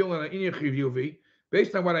Erev Tavshilin and Inyan Chiyuvi,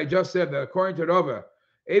 based on what I just said, that according to Rava,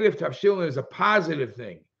 Erev Tavshilin is a positive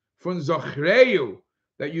thing. From Zochreyu,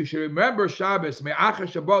 that you should remember Shabbos, Me'acha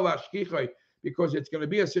Shabbat Ashkichai, because it's going to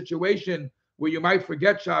be a situation where you might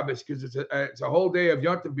forget Shabbos because it's a whole day of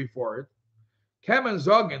Yom Tov before it. Kemen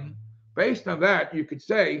Zogen, based on that, you could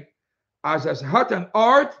say, as hatan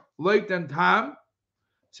art, leit and tam,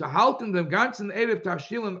 so halten dem ganzen Erev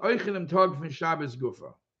Tavshilin euchen im Tag von Shabbos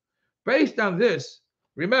Gufa. Based on this,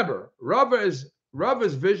 remember, Rava's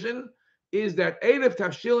vision is that Erev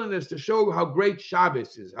Tavshilin is to show how great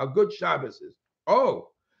Shabbos is, how good Shabbos is. Oh,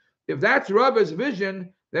 if that's Rava's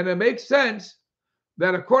vision, then it makes sense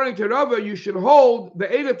that according to Rava, you should hold the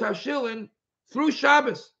Erev Tavshilin through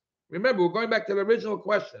Shabbos. Remember, we're going back to the original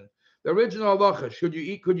question, the original halacha. Could you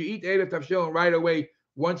eat Erev Tavshilin right away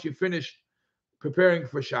once you finish preparing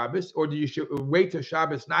for Shabbos, or do you wait till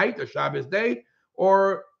Shabbos night or Shabbos day,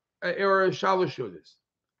 or Shalosh Shudas?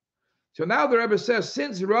 So now the Rebbe says,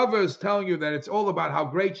 since Rava is telling you that it's all about how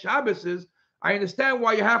great Shabbos is, I understand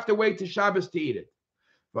why you have to wait till Shabbos to eat it.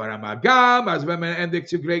 Varamagam, as when man endigt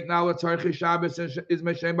zu great knowledge, Tzarchi Shabbos is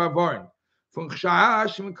Meshem Bavorn. From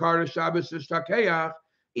Chash, from Kara Shabbos is Takeach,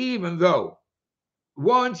 even though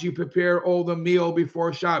once you prepare all the meal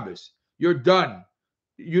before Shabbos, you're done.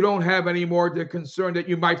 You don't have any more the concern that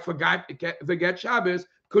you might forget Shabbos,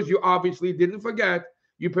 because you obviously didn't forget.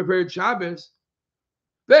 You prepared Shabbos.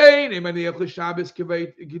 And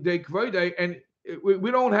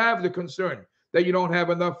we don't have the concern that you don't have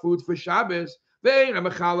enough food for Shabbos.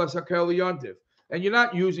 And you're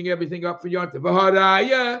not using everything up for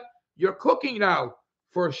Yontif. You're cooking now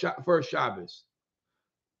for Shabbos.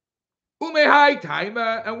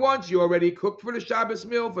 And once you already cooked for the Shabbos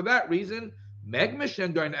meal, for that reason,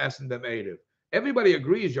 everybody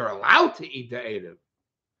agrees you're allowed to eat the Erev.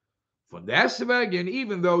 From deswegen,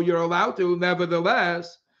 even though you're allowed to,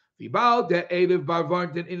 nevertheless, since,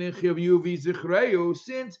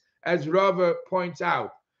 as Rava points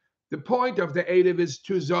out, the point of the Erev is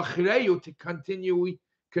to Zochreyu, to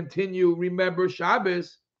continue, remember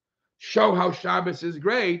Shabbos, show how Shabbos is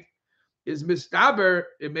great, is mistaber,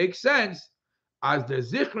 it makes sense, as the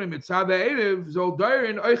Zichrim mitzad Erev,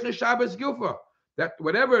 Zoldarin Oiche Shabbos Gufa, that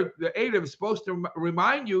whatever the Erev is supposed to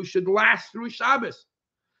remind you should last through Shabbos.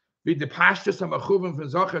 Just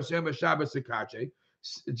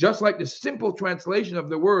like the simple translation of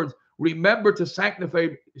the words, remember to sanctify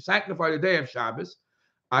the day of Shabbos,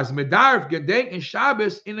 as medarf gedenken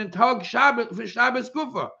Shabbos in a tag Shabbos for Shabbos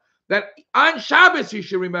Gufa, that on Shabbos you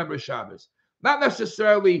should remember Shabbos, not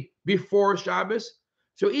necessarily before Shabbos.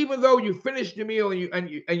 So even though you finish the meal and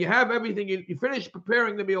you have everything, you finish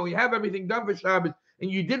preparing the meal, you have everything done for Shabbos,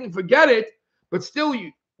 and you didn't forget it, but still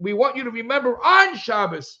we want you to remember on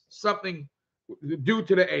Shabbos something due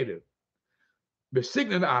to the Erev.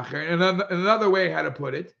 Another way how to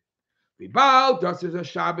put it,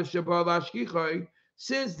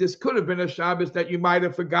 since this could have been a Shabbos that you might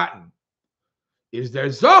have forgotten, is there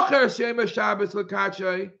Zocher Shema Shabbos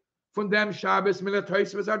Lekachay from them Shabbos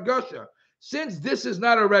Milatoisvas Adgosha? Since this is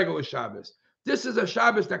not a regular Shabbos, this is a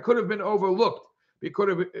Shabbos that could have been overlooked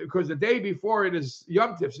because the day before it is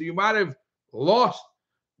Yom Tiv, so you might have lost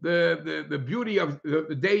the beauty of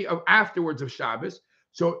the day of afterwards of Shabbos.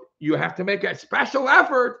 So you have to make a special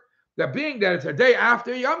effort that being that it's a day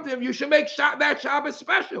after Yom Tiv, you should make that Shabbos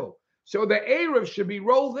special. So the Erev should be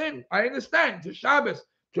rolled in, I understand, to Shabbos,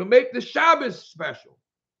 to make the Shabbos special.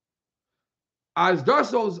 As das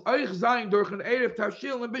soll euch sein durch ein Erev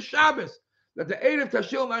Tavshilin b'Shabbos, that the Erev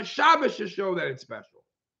Tashilin on Shabbos should show that it's special.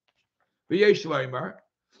 V'yesh Leimer,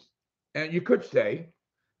 and you could say,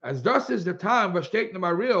 as thus is the time v'shteit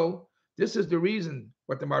Maril. This is the reason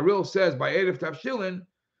what the Maril says by Erev Tashilin.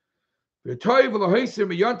 V'toiv l'hoisim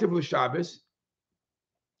v'yontiv l'Shabbos.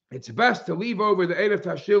 It's best to leave over the Erev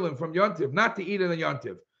Tashilin from Yontiv, not to eat it on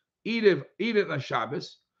Yontiv. Eat it on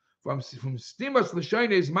Shabbos. From Stimas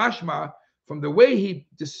L'Shoinez Mashma, from the way he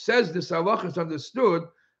just says this halacha is understood,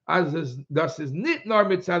 as thus is nitnar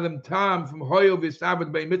mitzadim tam from Hoyel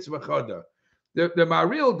v'Sabbat by mitzvah chada. The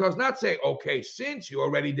Maril does not say, okay, since you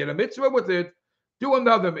already did a mitzvah with it, do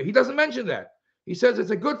another. He doesn't mention that. He says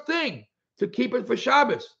it's a good thing to keep it for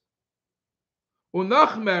Shabbos.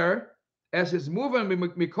 Unachmer, as his moving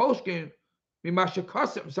Mikolshkin,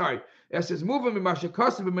 Mimashakasim, sorry, as his moving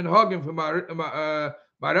Mimashakasim Minhagim from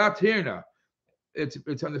Marat Hirna.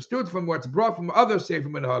 It's understood from what's brought from other Sefer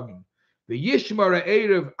Minhagim. The Yishmar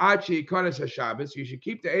Erev Achi Kanes Shabbos, you should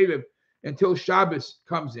keep the Erev until Shabbos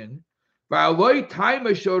comes in. Va'aloi time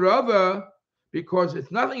Shorava, because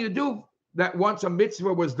it's nothing to do that once a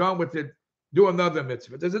mitzvah was done with it, do another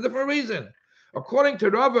mitzvah. There's a different reason. According to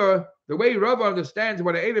Rava, the way Rava understands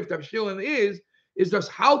what an Erev Tavshilin is just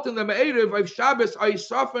halten the Erev of Shabbos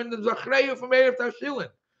Ayisafen the Zachreya from Erev Tavshilin.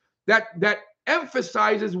 That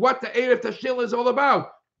emphasizes what the Erev Tashilin is all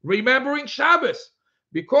about. Remembering Shabbos.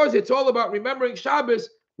 Because it's all about remembering Shabbos,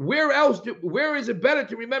 where is it better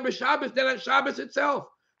to remember Shabbos than on Shabbos itself?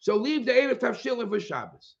 So leave the Erev Tavshilin for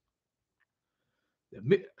Shabbos.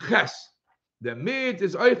 The mid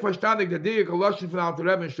is oich verstandig the diak Lashon von Alter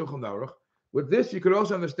Rebbe and Shulchan Aruch. With this, you could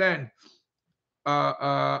also understand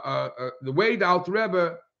the way the Alter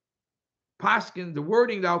Rebbe paskin, the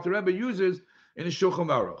wording the Alter Rebbe uses in the Shulchan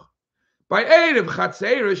Aruch. By Erev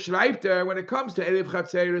Chatzeres schreibt when it comes to Erev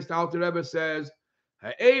Chatzeres, the Alter Rebbe says,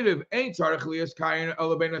 Erev ain't tzarich liyas kayin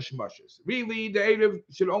ela bein hashmashos. Really, the Erev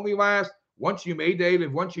should only last once you made the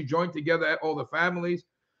Erev, once you join together all the families.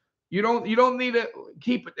 You don't need to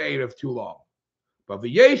keep it the Erev too long. But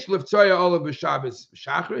v'yesh liftzaya olav b'Shabbos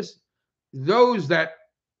shachris, those that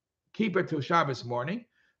keep it till Shabbos morning,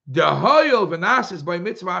 the hoyel v'nasis by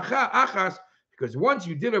mitzvah achas, because once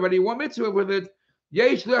you did already one mitzvah with it,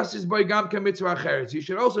 yesh lasis by gamka mitzvah acheres. You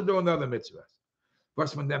should also do another mitzvah.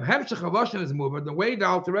 But when them hemshech haloshen is moving, the way the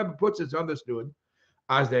Alter Rebbe puts it is understood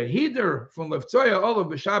as the hider from liftzaya olav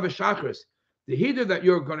b'Shabbos shachris, the hider that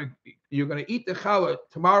you're gonna eat the challah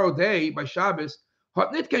tomorrow day by Shabbos.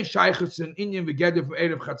 That has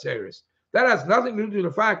nothing to do with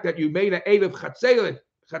the fact that you made an Erev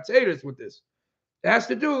Chatzeres with this. It has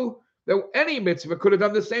to do that any mitzvah could have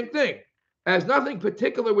done the same thing. It has nothing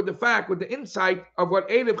particular with the insight of what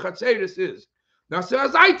Erev Chatzeres is. Now, so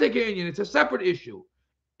as I take it, it's a separate issue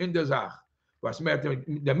in the Zach. The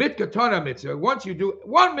mitkatana mitzvah, once you do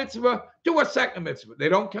one mitzvah, do a second mitzvah. They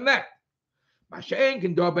don't connect.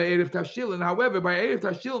 However, by Erev Tashilin,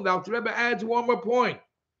 the Alter Rebbe adds one more point.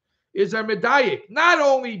 Is a medayik. Not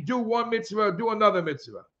only do one mitzvah, do another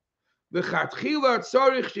mitzvah. L'chatchila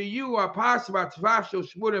tzorich sheyu apas v'atvach shel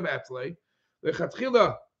shmurim etzlei.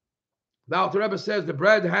 L'chatchila, the Alter Rebbe says the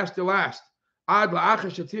bread has to last ad la'achar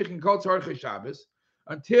shetichin kol tzorich Shabbos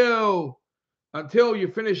until you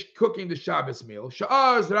finish cooking the Shabbos meal.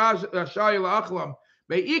 Sha'az rashai la'achlam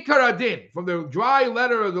me'ikar adin, from the dry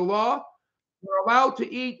letter of the law. You're allowed to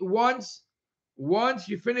eat once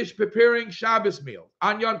you finish preparing Shabbos meal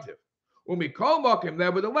on Yontiv. Umikol makim,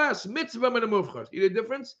 nevertheless, mitzvah min hamuvchas. See the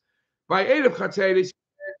difference? By Erev Chatzeres,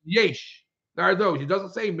 yesh. There are those. He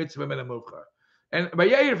doesn't say mitzvah min hamuvchas. And by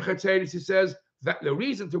Erev Chatzeres, he says that the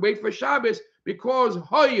reason to wait for Shabbos because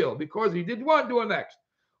you did one, do a next.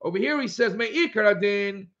 Over here he says me'ikar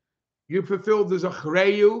adin, you fulfilled the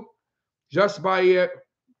zachreyu just by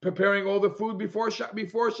preparing all the food before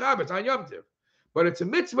Shabbos on Yom Tov. But it's a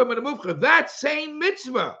mitzvah min hamuvchas. That same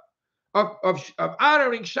mitzvah of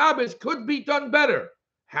honoring Shabbos could be done better.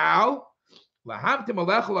 How? To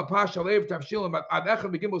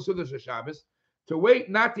wait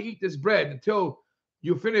not to eat this bread until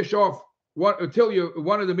you finish off one of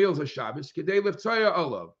the meals of Shabbos.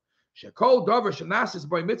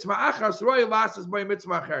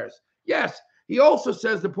 Yes, he also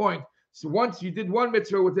says the point. So once you did one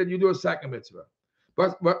mitzvah with it, you do a second mitzvah.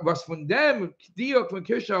 But from them, when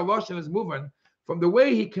Kirsha Aloshin is moving, from the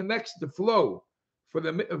way he connects the flow, for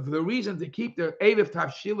the reason to keep the Erev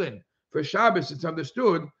Tavshilin for Shabbos, it's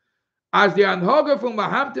understood as the Anhoga from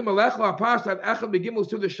Mahamtim Alechla Pastat Echad Begimels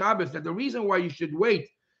to the Shabbos, that the reason why you should wait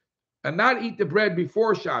and not eat the bread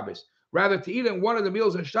before Shabbos, rather to eat in one of the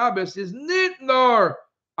meals on Shabbos, is nitnor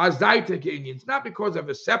azayta kinyan. It's not because of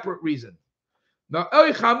a separate reason. Now,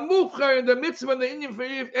 in the mitzvah in the Indian for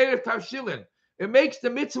Erev Tavshilin, it makes the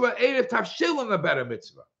mitzvah Erev Tavshilin a better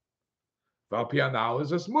mitzvah. Valpianal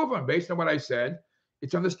is a smooth one. Based on what I said,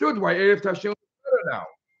 it's understood why Erev Tavshilin is better now.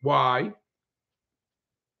 Why?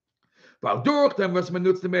 Because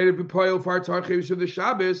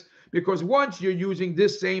once you're using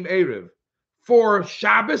this same Erev for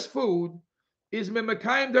Shabbos food, is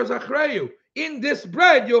Memakayim Dazachreyu. In this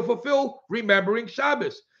bread, you'll fulfill remembering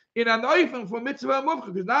Shabbos. In an oifen for mitzvah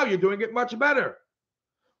mufcha, because now you're doing it much better.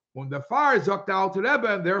 When the far zok the Alter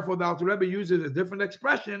Rebbe, and therefore the Alter Rebbe uses a different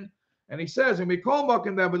expression, and he says, and we call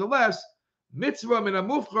makim nevertheless, mitzvah min a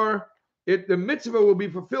mufcher, the mitzvah will be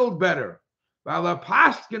fulfilled better.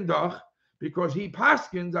 Because he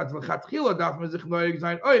paskins at l'chatchila daf mezich noyeg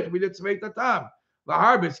zayin oich b'det tzveit atam.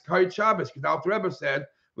 Laharbis kavod Shabbos. Because the Alter Rebbe said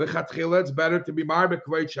l'chatchila it's better to be marbe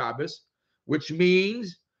kavod Shabbos, which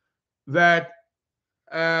means that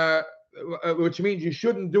which means you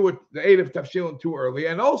shouldn't do it the Erev Tavshilin too early,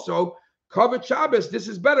 and also kavod Shabbos. This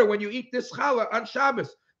is better when you eat this challah on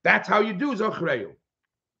Shabbos. That's how you do Zochreyu.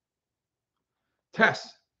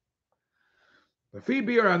 Test. The fee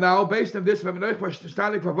beer are now based on this from the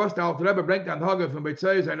Stanik for Vosta Alter Rebbe bring down Haga from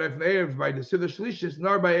Beitzayis and from Erev by the Siddur Shlishis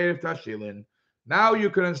nor by Erev Tashilin. Now you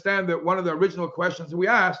can understand that one of the original questions we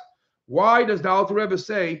asked: why does the Alter Rebbe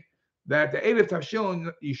say that the Erev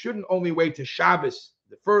Tashilin you shouldn't only wait to Shabbos,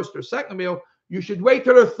 the first or second meal, you should wait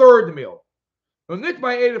to the third meal? Not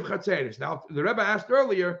by Erev Chatzeris. Now the Rebbe asked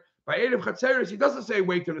earlier by Erev Chatzeris he doesn't say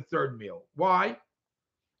wait to the third meal. Why?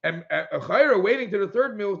 And a chayra waiting to the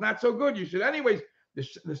third meal is not so good. You should anyways,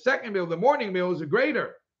 the second meal, the morning meal is a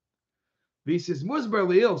greater. This is Musbar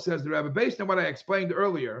Leil, says the Rebbe, based on what I explained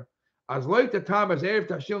earlier, as like the time as Erev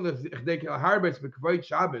Tavshilin Harbetz B'Kavod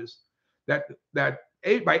Shabbos, that by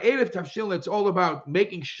Erev Tavshilin it's all about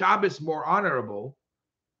making Shabbos more honorable,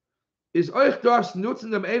 is Oich Das Nutzen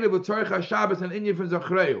dem Erev L'Tzorich Shabbos and Inyan from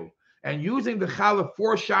Zachreu. And using the challah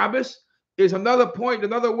for Shabbos is another point,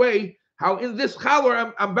 another way how in this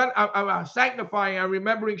challah I'm sanctifying, I'm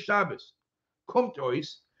remembering Shabbos.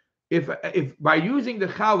 Kumtois, if by using the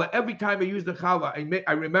challah, every time I use the challah,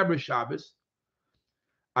 I remember Shabbos.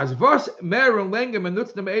 As vos mer and lengem and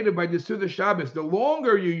nutznem erev by the Suda Shabbos, the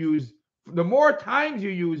longer you use, the more times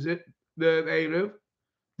you use it, the erev,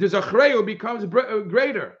 the zachreu becomes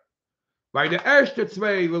greater. By the erste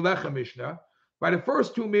zwei lelechem mishnah, by the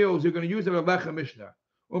first two meals you're going to use it lelechem mishnah.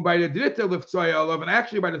 And by the dritte leftzayalav, and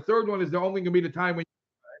actually by the third one is the only going to be the time when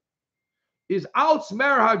is alts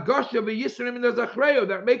mer hagosha v'yisrim in the zachreu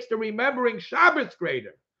that makes the remembering Shabbos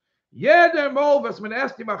greater. Jeder mol was man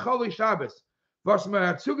esti machali Shabbos, was man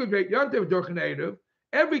hat zugegret yontev durch an erev.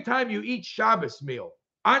 Every time you eat Shabbos meal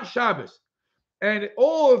on Shabbos, and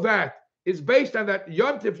all of that is based on that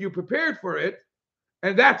yontev you prepared for it,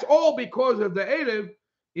 and that's all because of the erev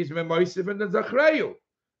is memoisiv in the zachreu.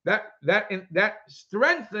 That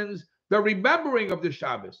strengthens the remembering of the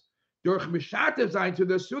Shabbos. Durch mishatev zayin to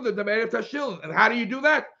the suda the Erev Tashilin. And how do you do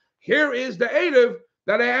that? Here is the erev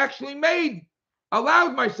that I actually made,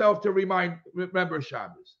 allowed myself to remember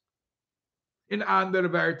Shabbos. In ander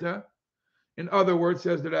verta, in other words,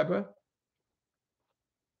 says the Rebbe,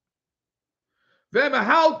 when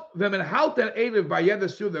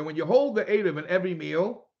you hold the erev in every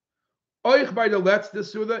meal, oich by the letzte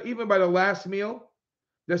suda, even by the last meal,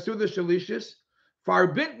 the suda shalishis,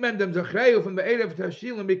 farbint men dem zachreu from the Erev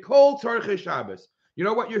Tavshilin mikol tzarchei Shabbos. You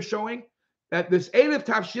know what you're showing? That this Erev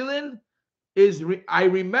Tavshilin is I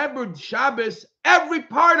remembered Shabbos, every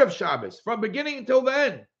part of Shabbos, from beginning until the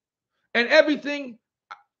end, and everything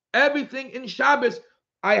in Shabbos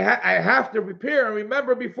I have to prepare and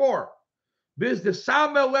remember before. Biz the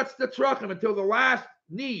samel lets the tzrachim until the last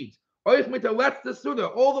needs. Oich mit the lets the suda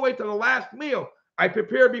all the way to the last meal. I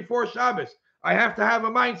prepare before Shabbos. I have to have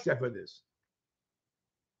a mindset for this.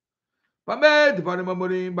 By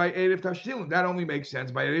Erev Tavshilin, that only makes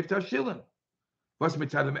sense by Erev Tavshilin. Was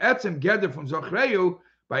mitzadim etzem geder from Zachreu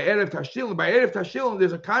by Erev Tavshilin. By Erev Tavshilin,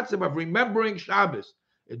 there's a concept of remembering Shabbos.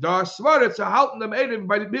 It does svaret to halten them Erev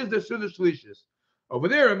by the business Suda Shlishis. Over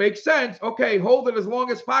there, it makes sense. Okay, hold it as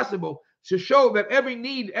long as possible to show that every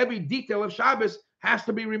need, every detail of Shabbos has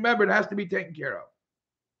to be remembered, has to be taken care of.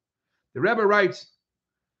 The Rebbe writes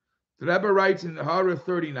in the Hara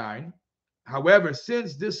 39. However,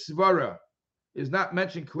 since this svara is not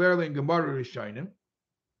mentioned clearly in Gemara Rishonim,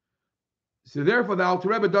 so therefore the Alter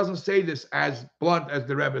Rebbe doesn't say this as blunt as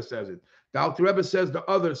the Rebbe says it. The Alter Rebbe says the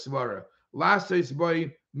other svara, laseis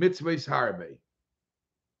boy mitzvahs harbe.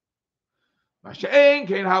 Masha'en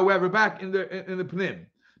came, however, back in the Pnim.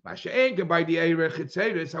 Masha'en can by the Erev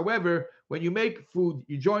Chatzeres. However, when you make food,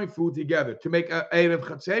 you join food together to make a Erev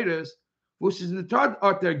Chatzeres There is no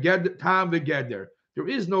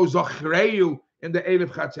Zachreu in the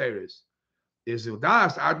Erev Chatzeres. Is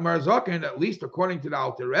das Admar Zoken, at least according to the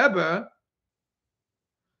Alter Rebbe,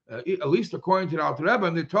 and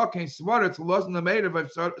they're talking Svarat to Lozn the Meir of the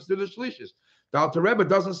Shlishis. The Alter Rebbe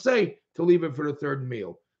doesn't say to leave it for the third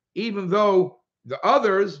meal, even though the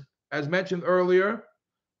others, as mentioned earlier,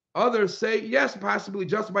 others say yes, possibly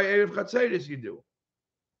just by Erev Chatzeres you do.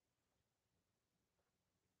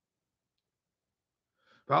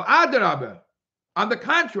 On the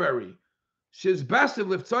contrary, it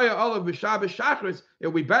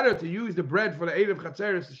would be better to use the bread for the Erev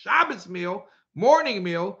Chatzeres, the Shabbos meal, morning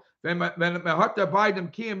meal, than at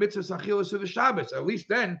least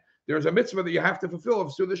then there's a mitzvah that you have to fulfill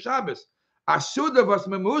of the Shabbos.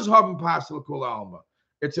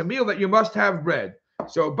 It's a meal that you must have bread.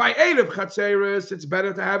 So by Erev Chatzeres, it's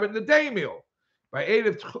better to have it in the day meal. By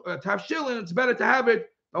Erev Tavshilin, it's better to have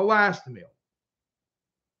it the last meal.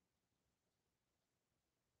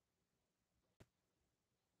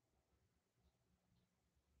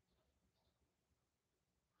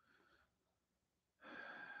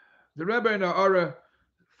 The Rebbe in Ara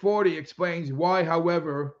 40 explains why,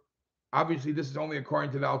 however, obviously this is only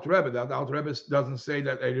according to the Alter Rebbe. The Alter Rebbe doesn't say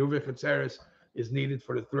that Eruv Chatzeres is needed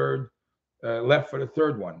for the third, left for the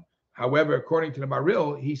third one. However, according to the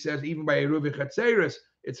Maril, he says even by Eruv Chatzeres,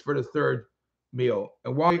 it's for the third meal.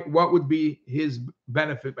 And why? What would be his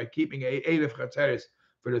benefit by keeping a Erev Chatzeres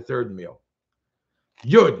for the third meal?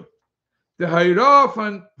 Yud. The Hayra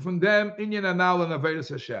from them Inyan Anal and Avodas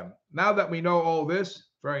Hashem. Now that we know all this,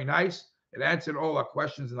 very nice. It answered all our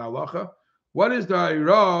questions in halacha. What is the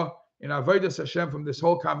Hayra in Avodas Hashem from this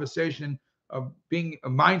whole conversation of being a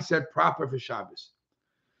mindset proper for Shabbos?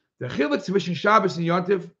 The chiluk between Shabbos and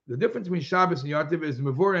Yontif, the difference between Shabbos and Yontif is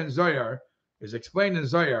Mavur and Zoyar, is explained in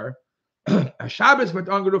Zoyar. A Shabbos with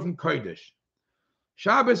Angeruf Kodesh.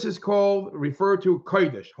 Shabbos is referred to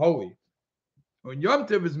Kodesh, holy. When Yom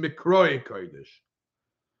Tov is Mikroi Kodesh.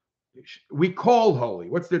 We call holy.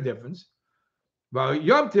 What's the difference? Well,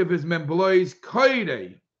 Yom Tov is Memblois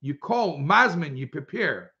Koide. You call Mazman, you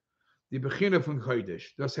prepare the Bechina from Kodesh.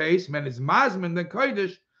 Das heißt, man is Mazman the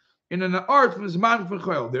Kodesh in an art from Zman from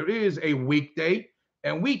Choil. There is a weekday,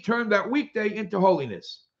 and we turn that weekday into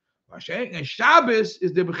holiness. And Shabbos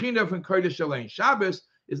is the Bechina from Kodesh Alain. Shabbos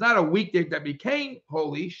is not a weekday that became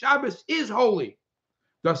holy. Shabbos is holy.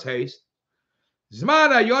 Das heißt,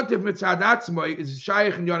 Zman HaYontif Mitzad Atzmai is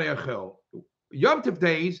Shaykh and Yonei Achel. Yom Tov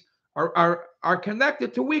days are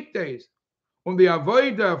connected to weekdays. The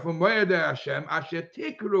Avodah from Moed Hashem Asher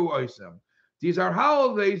Tikru Oisem. These are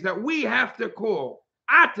holidays that we have to call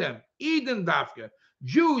Atem Eden Dafka.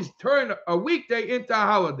 Jews turn a weekday into a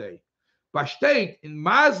holiday. Bashteit in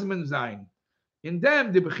Mazman Zayin. In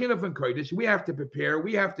them, the Bechina from Kodesh, we have to prepare.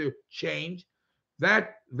 We have to change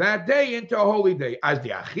that day into a holy day as the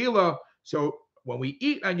Achila. So when we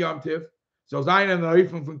eat on Yom Tov, so Zayin and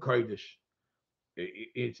Arifim from Kodesh.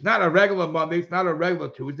 It's not a regular Monday. It's not a regular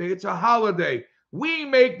Tuesday. It's a holiday. We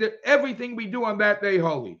make everything we do on that day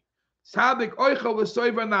holy. Tzadik oichel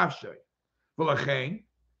l'soiva nafshay. V'lachein,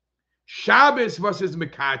 Shabbos versus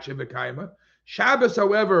Mekache v'kaima. Shabbos,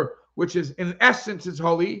 however, which is in essence is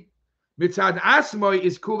holy. Mitzad asmoi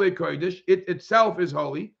is kulei kodesh. It itself is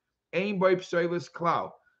holy. Ein by psoilis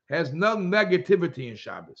klau. Has no negativity in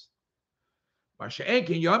Shabbos. Masha'enk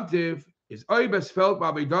in Yom Tiv is oibes felt by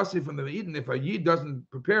Vedasi from the Eden. If a Yid doesn't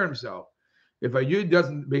prepare himself, if a Yid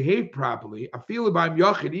doesn't behave properly, I feel it by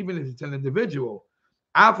Yochid, even if it's an individual.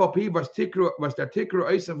 Even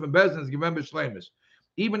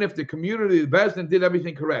if the community, the Bezdin, did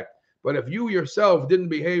everything correct, but if you yourself didn't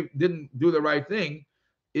do the right thing,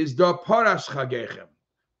 is the Parash Chagechem.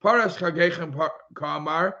 Parash Chagechem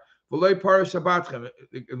Kamar, V'loi Parash Shabbatchem.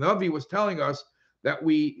 The Navi was telling us that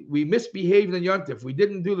we misbehaved in Yontif. We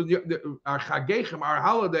didn't do our Chagechem, our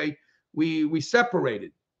holiday. We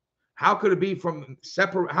separated. How could it be from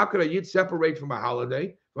separate? How could a Yid separate from a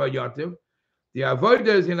holiday for a Yontif? The avodah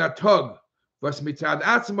is in a tug. Was mitzad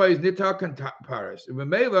atzma is nitak and paris.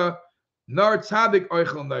 V'meila nar tzadik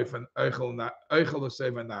oichel neifen oichel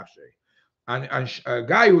l'seva nafshe. And a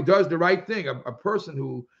guy who does the right thing, a person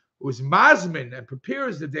who is mazmin and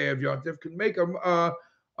prepares the day of Yontif, can make a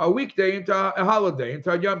weekday into a holiday, into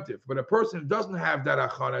a Yom Tiv. But a person who doesn't have that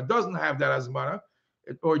achana, doesn't have that azmana,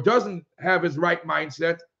 or doesn't have his right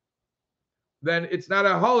mindset, then it's not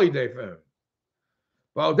a holiday for him.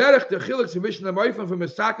 There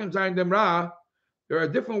are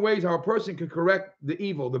different ways how a person can correct the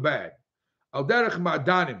evil, the bad.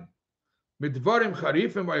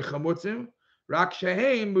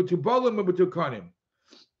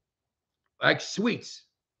 Like sweets.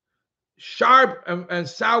 sharp and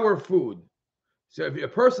sour food. So if a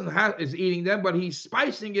person is eating them, but he's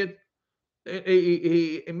spicing it,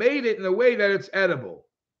 he made it in a way that it's edible.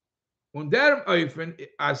 Und der Eufen,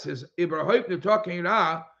 as is Ibrahim talking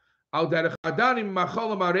al der Chadanim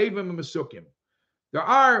Macholam Arevim Mesukim. There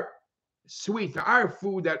are there are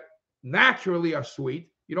food that naturally are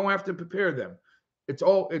sweet. You don't have to prepare them.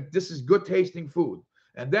 This is good tasting food.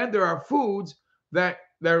 And then there are foods that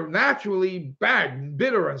they're naturally bad,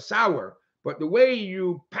 bitter, and sour. But the way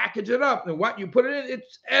you package it up and what you put it in,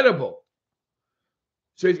 it's edible.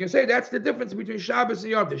 So he's going to say that's the difference between Shabbos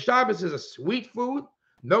and Yom Tov. Shabbos is a sweet food,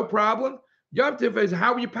 no problem. Yom Tov is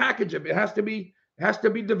how you package it. It has to be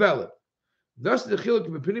developed. Thus, the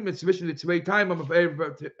chiluk between the time of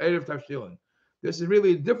Erev Tavshilin. This is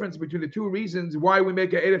really the difference between the two reasons why we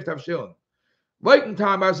make an Erev Tavshilin. Like in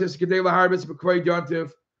Tamas is Kedei Laharbis B'Kvei Yom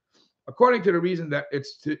Tov, according to the reason that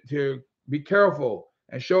it's to be careful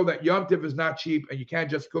and show that Yom Tov is not cheap and you can't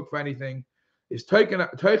just cook for anything, is Teichen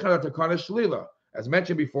HaTakana Shlila. As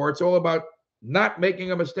mentioned before, it's all about not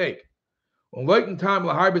making a mistake. On like in time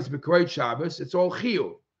Laharbis B'Kvei Shabbos, it's all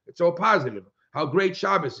chiyuv. It's all positive. How great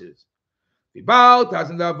Shabbos is. Since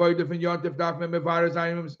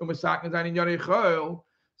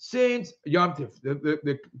Yom Tov,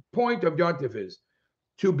 the point of Yom Tov is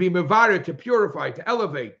to be mevarer, to purify, to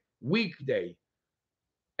elevate weekday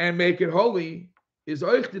and make it holy, is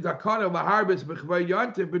oich the takana laharbis b'chvay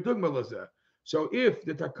Yom Tov b'dugma. So if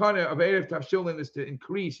the takana of Erev Tavshilin is to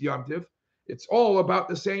increase Yom Tov, it's all about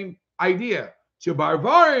the same idea. To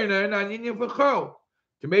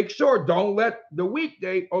make sure don't let the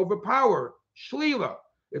weekday overpower Shlila.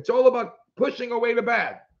 It's all about pushing away the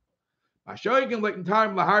bad.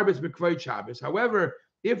 However,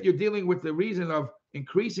 if you're dealing with the reason of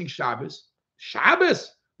increasing Shabbos,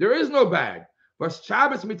 there is no bad. But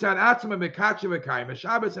Shabbos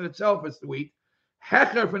Shabbos in itself is sweet.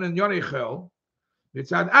 Hecher from the Yonichel.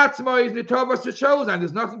 Mitzad Atzma is the Tovas to shows, and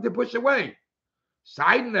there's nothing to push away.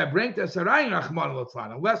 Seiden that bringt us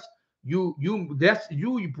unless you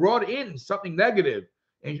brought in something negative.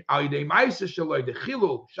 And the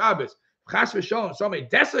Chilul Shabbos, Chas v'Shalom, somebody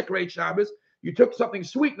desecrate Shabbos, you took something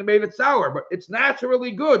sweet and made it sour, but it's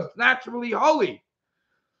naturally good, it's naturally holy.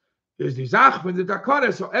 There's the Zach from the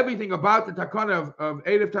Takana, so everything about the Takana of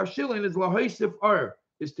Erev Tavshilin is Lahaisif Ur,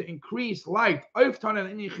 is to increase light,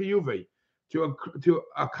 to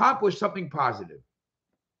accomplish something positive.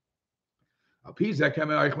 Based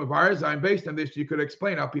on this, you could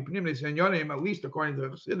explain how people, at least according to the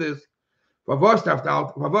Chassidus,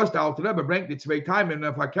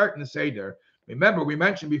 remember, we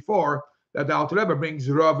mentioned before that the Alter Rebbe brings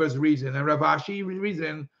Rava's reason and Rav Ashi's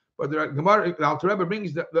reason, but the Alter Rebbe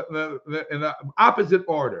brings in the opposite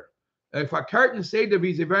order. If a curtain seder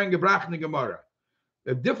is a very gebrach in the Gemara,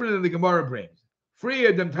 the different than the Gemara brings.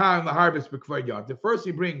 Freer than time the harvest b'kvay Yontif. First,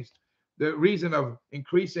 he brings the reason of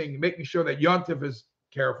increasing, making sure that Yontif is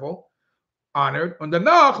careful, honored, and the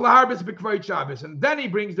Noch laharbis b'kvay Shabbos, and then he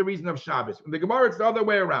brings the reason of Shabbos. In the Gemara, it's the other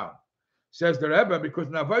way around. Says the Rebbe, because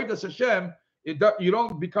in Avodas Hashem, you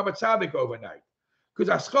don't become a tzaddik overnight.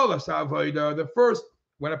 Because Ascholas Avodah, the first,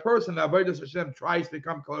 when a person in Avodas Hashem tries to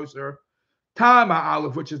come closer, Tam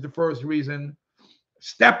Aleph, which is the first reason,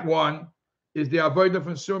 step one is the Avodah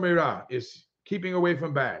from Sumera, is keeping away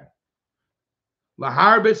from bad.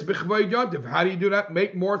 Laharbis b'chvay Yontif. How do you do that?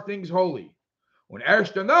 Make more things holy. When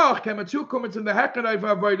Eresh Danach came to come into the Hekanai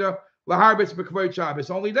Avodah, Laharbis b'chvay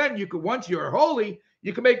Shabbos. Only then you could, once you're holy,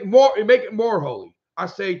 you can make it more holy. I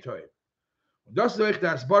say to it. Therefore,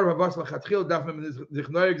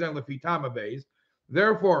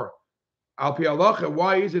 Al Pi Halacha,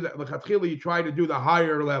 why is it that l'chatchila you try to do the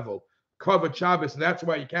higher level, covered Shabbos, and that's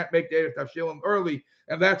why you can't make the Erev Tavshilin early,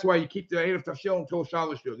 and that's why you keep the Erev Tavshilin until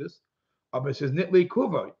Shalosh do this. But says Nitli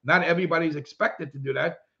Kuva. Not everybody's expected to do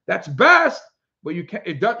that. That's best, but you can't.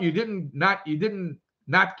 You didn't not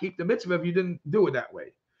keep the mitzvah if you didn't do it that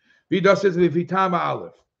way. Vida says Levitama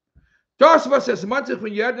Aleph. Tosva says Matzich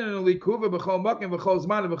from Yedin and Likuva b'chol makim b'chol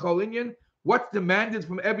zman b'chol inyan. What's demanded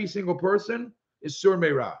from every single person is sur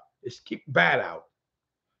meirah, is keep bad out.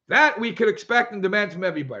 That we could expect and demand from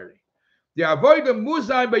everybody. The avodah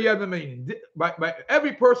muzay b'yadamin. By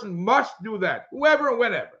every person must do that, whoever and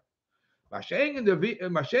whenever. However, the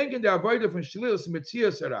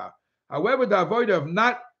avodah of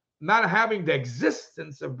not having the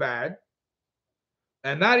existence of bad,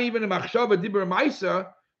 and not even a machshava dibur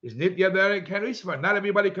ma'isa, is nit yadar karisva. Not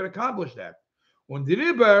everybody can accomplish that. When the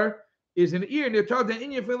dibur is an ear,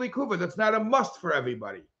 that's not a must for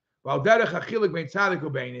everybody. As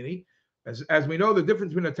we know, the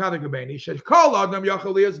difference between a tzaddik and a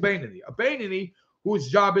beinani, a beinani whose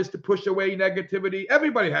job is to push away negativity.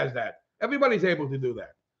 Everybody has that. Everybody's able to do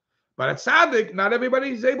that. But at tzaddik, not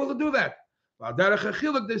everybody is able to do that. Derech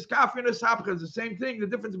hachiluk, the iskafia and the ischapcha is the same thing. The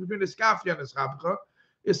difference between the iskafia and the ischapcha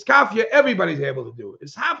is iskafia, everybody's able to do.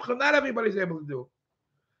 Ischapcha, not everybody's able to do.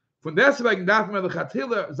 Von deswegen darf man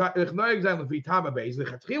lechatchila neu sein lefitama beis.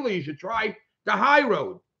 Lechatchila, you should try the high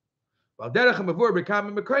road. While derech hamavur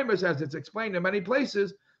becoming mekaymas, as it's explained in many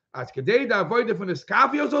places, as kedei da avoida from the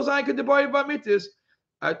iskafia so sein kedeboy vamitis.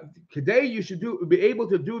 Today you should be able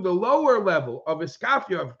to do the lower level of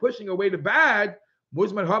iskafia, of pushing away the bad.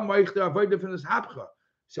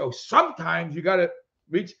 So sometimes you got to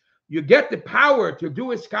reach, you get the power to do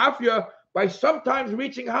iskafia by sometimes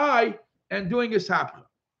reaching high and doing iskafia.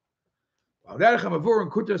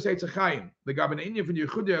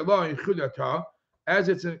 As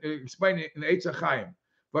it's explained in Eitz HaChaim,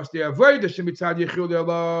 the avodah shemitzad Yechidah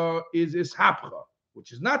Allah is iskafia,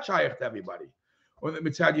 which is not shaykh to everybody. When the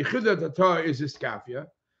mitzad Yechidah Torah is iskafia,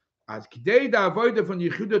 as kidei da avodah from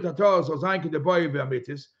Yechidah Torah so zayin kedeboy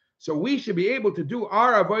v'amitis. So we should be able to do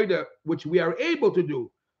our avodah, which we are able to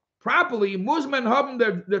do properly. Muzman haben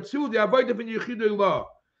the avodah from Yechidah Allah.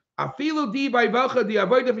 Afilu di by velcha the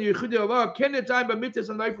avodah from Yechidah Allah kenet time b'amitis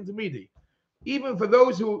and life from midi. Even for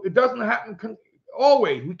those who it doesn't happen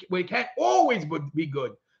always, we can't always be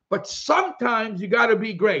good, but sometimes you got to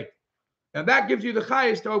be great, and that gives you the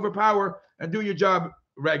highest to overpower and do your job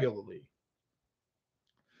regularly.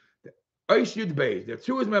 Here's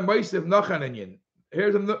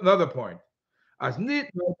another point. Not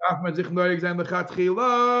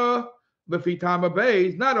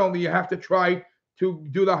only you have to try to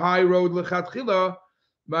do the high road lechatchila,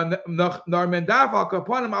 but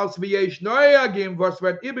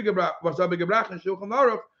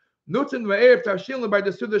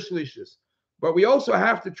we also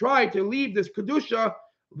have to try to leave this kedusha,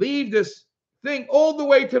 leave this thing all the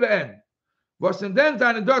way to the end. And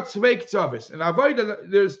avoid,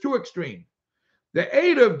 there's two extremes. The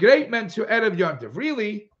Erev, great men to Erev Yontif.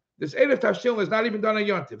 Really, this Erev Tashil is not even done on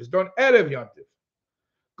Yontif. It's done Erev Yontif.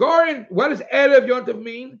 Gorin, what does Erev Yontif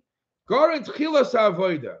mean? Gorin Tchilas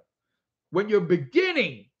Avoida. When you're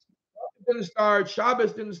beginning, didn't start,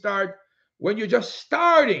 Shabbos didn't start. When you're just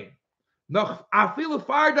starting, even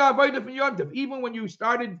when you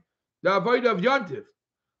started the Avoida of Yontif,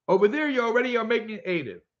 over there you already are making it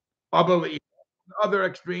Erev. Other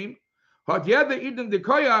extreme,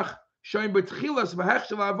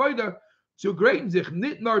 zu greaten sich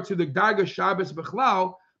nicht nur zu der Darga Shabbos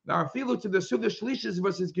Bechlau, nor filu to the Suda Shlishis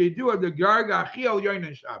versus Gedua, the Garga Achiel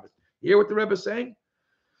Yoinen Shabbos. You hear what the Rebbe is saying?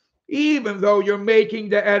 Even though you're making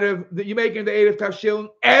the Erev Tashil,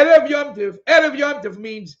 Erev Yom Tiv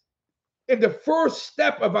means in the first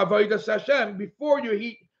step of Avodas Hashem, before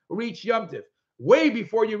you reach Yom Tiv, way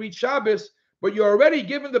before you reach Shabbos, but you're already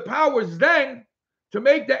given the powers then to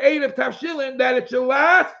make the Erev Tashilin that it shall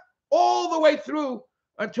last all the way through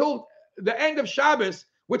until the end of Shabbos,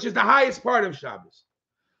 which is the highest part of Shabbos.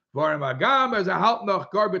 Even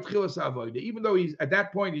though he's at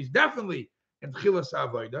that point, he's definitely in Tchilas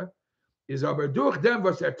Avodah, is aber durch dem,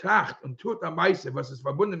 was tacht und tut am meiste, was ist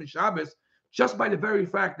verbunden mit Shabbos, just by the very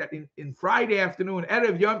fact that in Friday afternoon,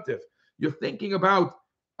 Erev Yom Tov, you're thinking about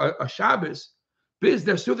a Shabbos, biz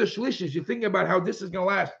der Suda Shlishis, you're thinking about how this is going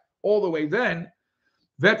to last all the way then,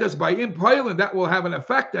 vetas by impoiling, that will have an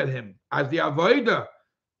effect on him. As the Avodah,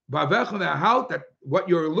 that what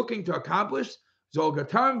you're looking to accomplish, it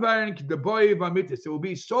will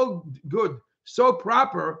be so good, so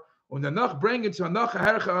proper, and the noch bring it to a noch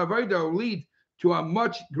hercha avodah will lead to a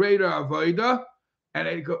much greater avodah, and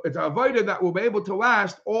it's an avodah that will be able to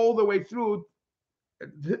last all the way through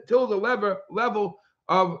till the level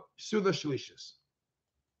of Suda Shlishis.